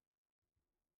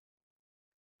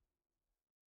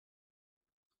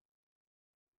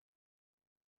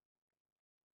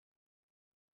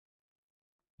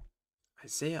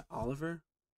 Isaiah Oliver?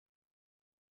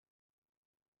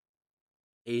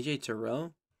 AJ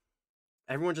Terrell?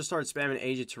 Everyone just started spamming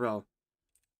AJ Terrell.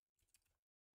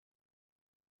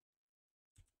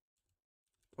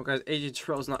 Well, guys, AJ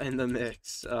Terrell's not in the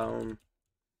mix.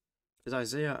 Is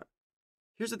Isaiah...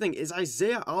 Here's the thing. Is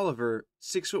Isaiah Oliver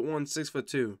 6'1",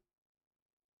 6'2"?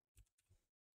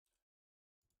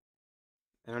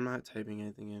 And I'm not typing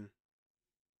anything in.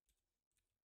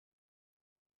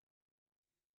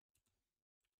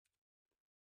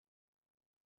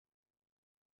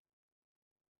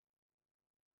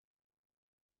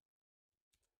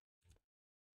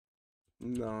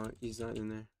 No, he's not in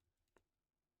there.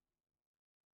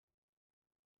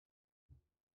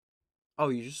 Oh,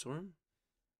 you just saw him?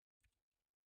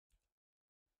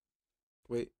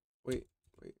 Wait.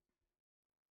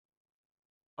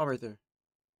 Oh, right there.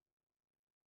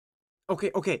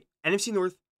 Okay. NFC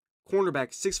North, cornerback,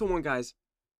 6'1", guys.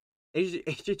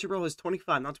 AJ Terrell is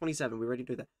 25, not 27. We already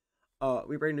knew that.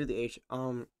 We already knew the age.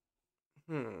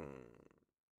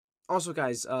 Also,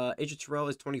 guys, AJ Terrell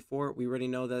is 24. We already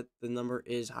know that the number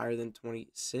is higher than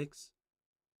 26.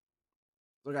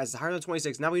 So, guys, it's higher than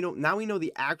 26. Now we know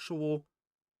the actual,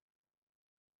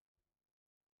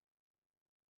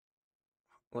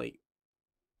 like,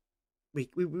 we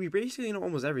basically know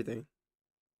almost everything.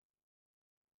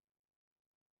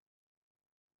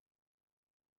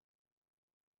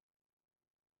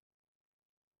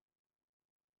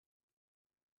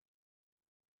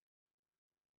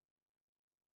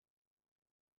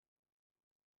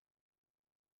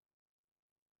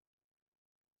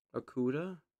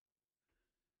 Okuda.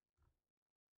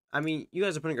 I mean, you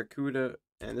guys are putting Okuda,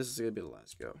 and this is gonna be the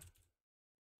last go.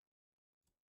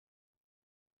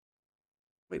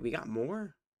 Wait, we got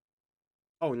more?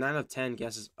 Oh, 9 of 10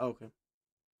 guesses. Oh, okay.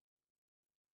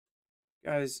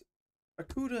 Guys,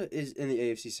 Okuda is in the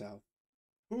AFC South.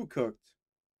 Who cooked?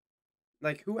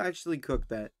 Like, who actually cooked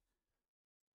that?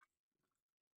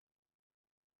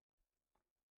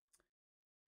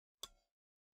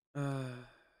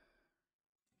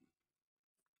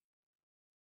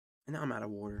 And now I'm out of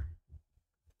water.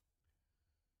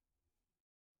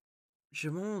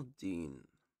 Jamal Dean.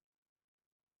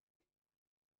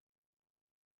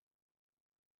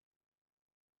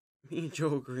 Me,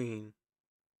 Joe Green.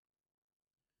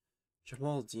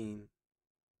 Jamal Dean.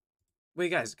 Wait,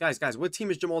 guys. What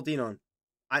team is Jamal Dean on?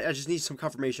 I just need some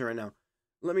confirmation right now.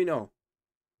 Let me know.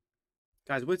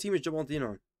 Guys, what team is Jamal Dean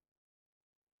on?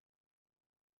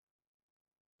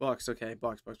 Bucks, okay.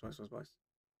 Bucks.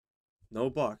 No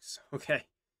Bucks. Okay.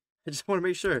 I just want to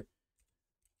make sure.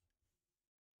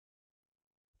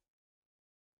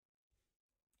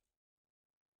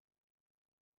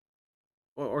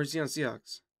 Or is he on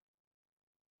Seahawks?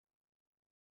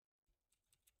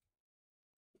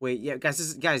 Wait, yeah, guys,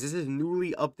 this is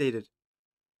newly updated.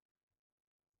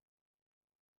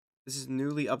 This is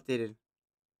newly updated.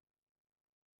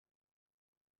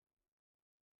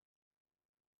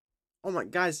 Oh my,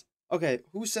 guys. Okay,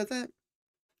 who said that?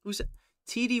 Who said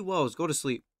TD Wells? Go to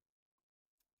sleep.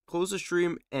 Close the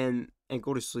stream and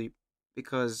go to sleep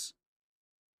because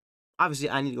obviously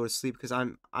I need to go to sleep because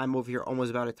I'm over here almost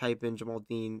about to type in Jamal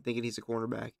Dean thinking he's a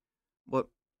cornerback, but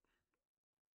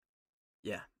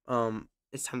yeah,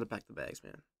 it's time to pack the bags,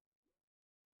 man.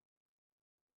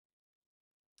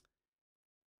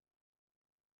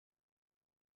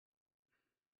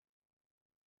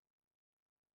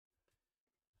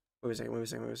 Wait a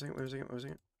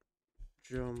second.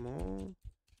 Jamal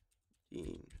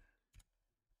Dean.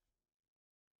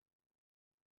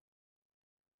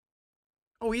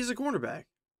 Oh, he's a cornerback.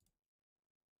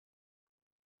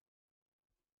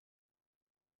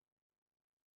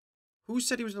 Who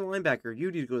said he was a linebacker?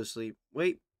 You need to go to sleep.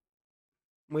 Wait.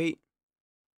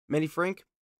 Manny Frank,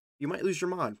 you might lose your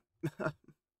mod.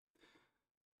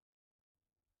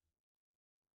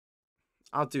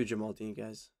 I'll do Jamal Dean,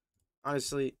 guys.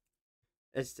 Honestly,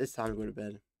 It's time to go to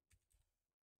bed.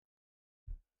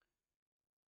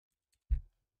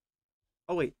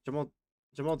 Oh wait, Jamal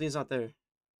Dean's not there.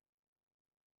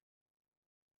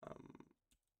 Um,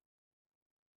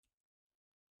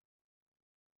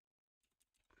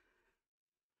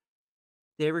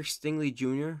 Derek Stingley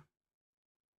Jr.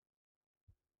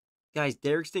 Guys,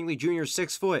 Derek Stingley Jr. is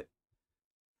 6 foot.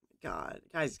 God,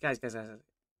 guys.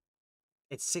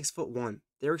 It's 6'1".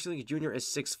 Derek Stingley Jr. is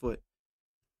 6 foot.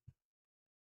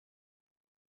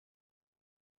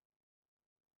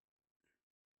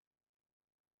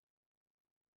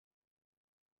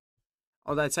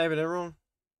 Oh, did I type it in wrong?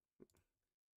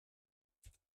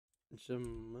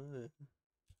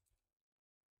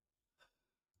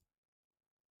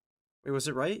 Wait, was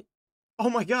it right? Oh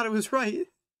my god, it was right. It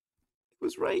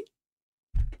was right.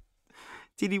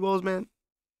 TD Walls, man.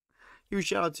 Huge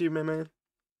shout out to you, man.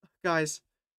 Guys,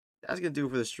 that's gonna do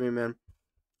it for the stream, man.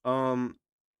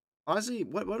 Honestly,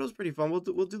 what was pretty fun. We'll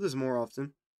do this more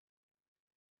often.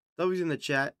 W's in the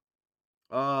chat.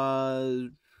 I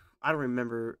don't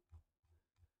remember.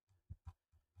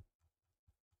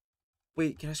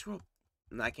 Wait, can I scroll up?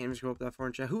 No, I can't even scroll up that far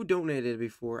in chat. Who donated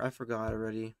before? I forgot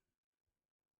already.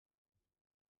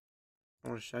 I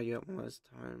want to shout you out one last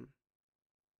time.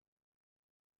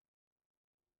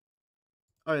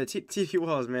 Oh yeah, TD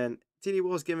Walls, man. TD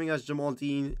Walls giving us Jamal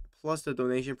Dean plus the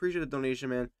donation. Appreciate the donation,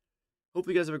 man. Hope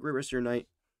you guys have a great rest of your night.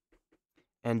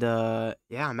 And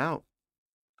yeah, I'm out.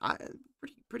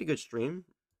 Pretty good stream.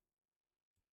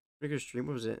 Pretty good stream.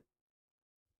 What was it?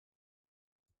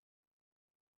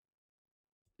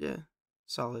 Yeah,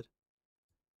 solid.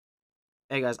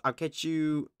 Hey guys, I'll catch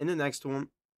you in the next one.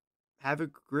 Have a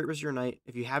great rest of your night.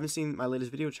 If you haven't seen my latest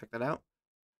video, check that out.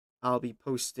 I'll be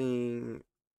posting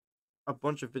a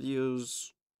bunch of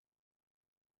videos,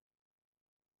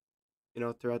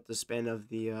 throughout the span of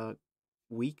the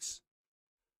weeks.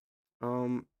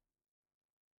 I'm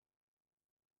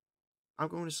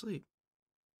going to sleep.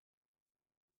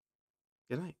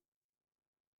 Good night.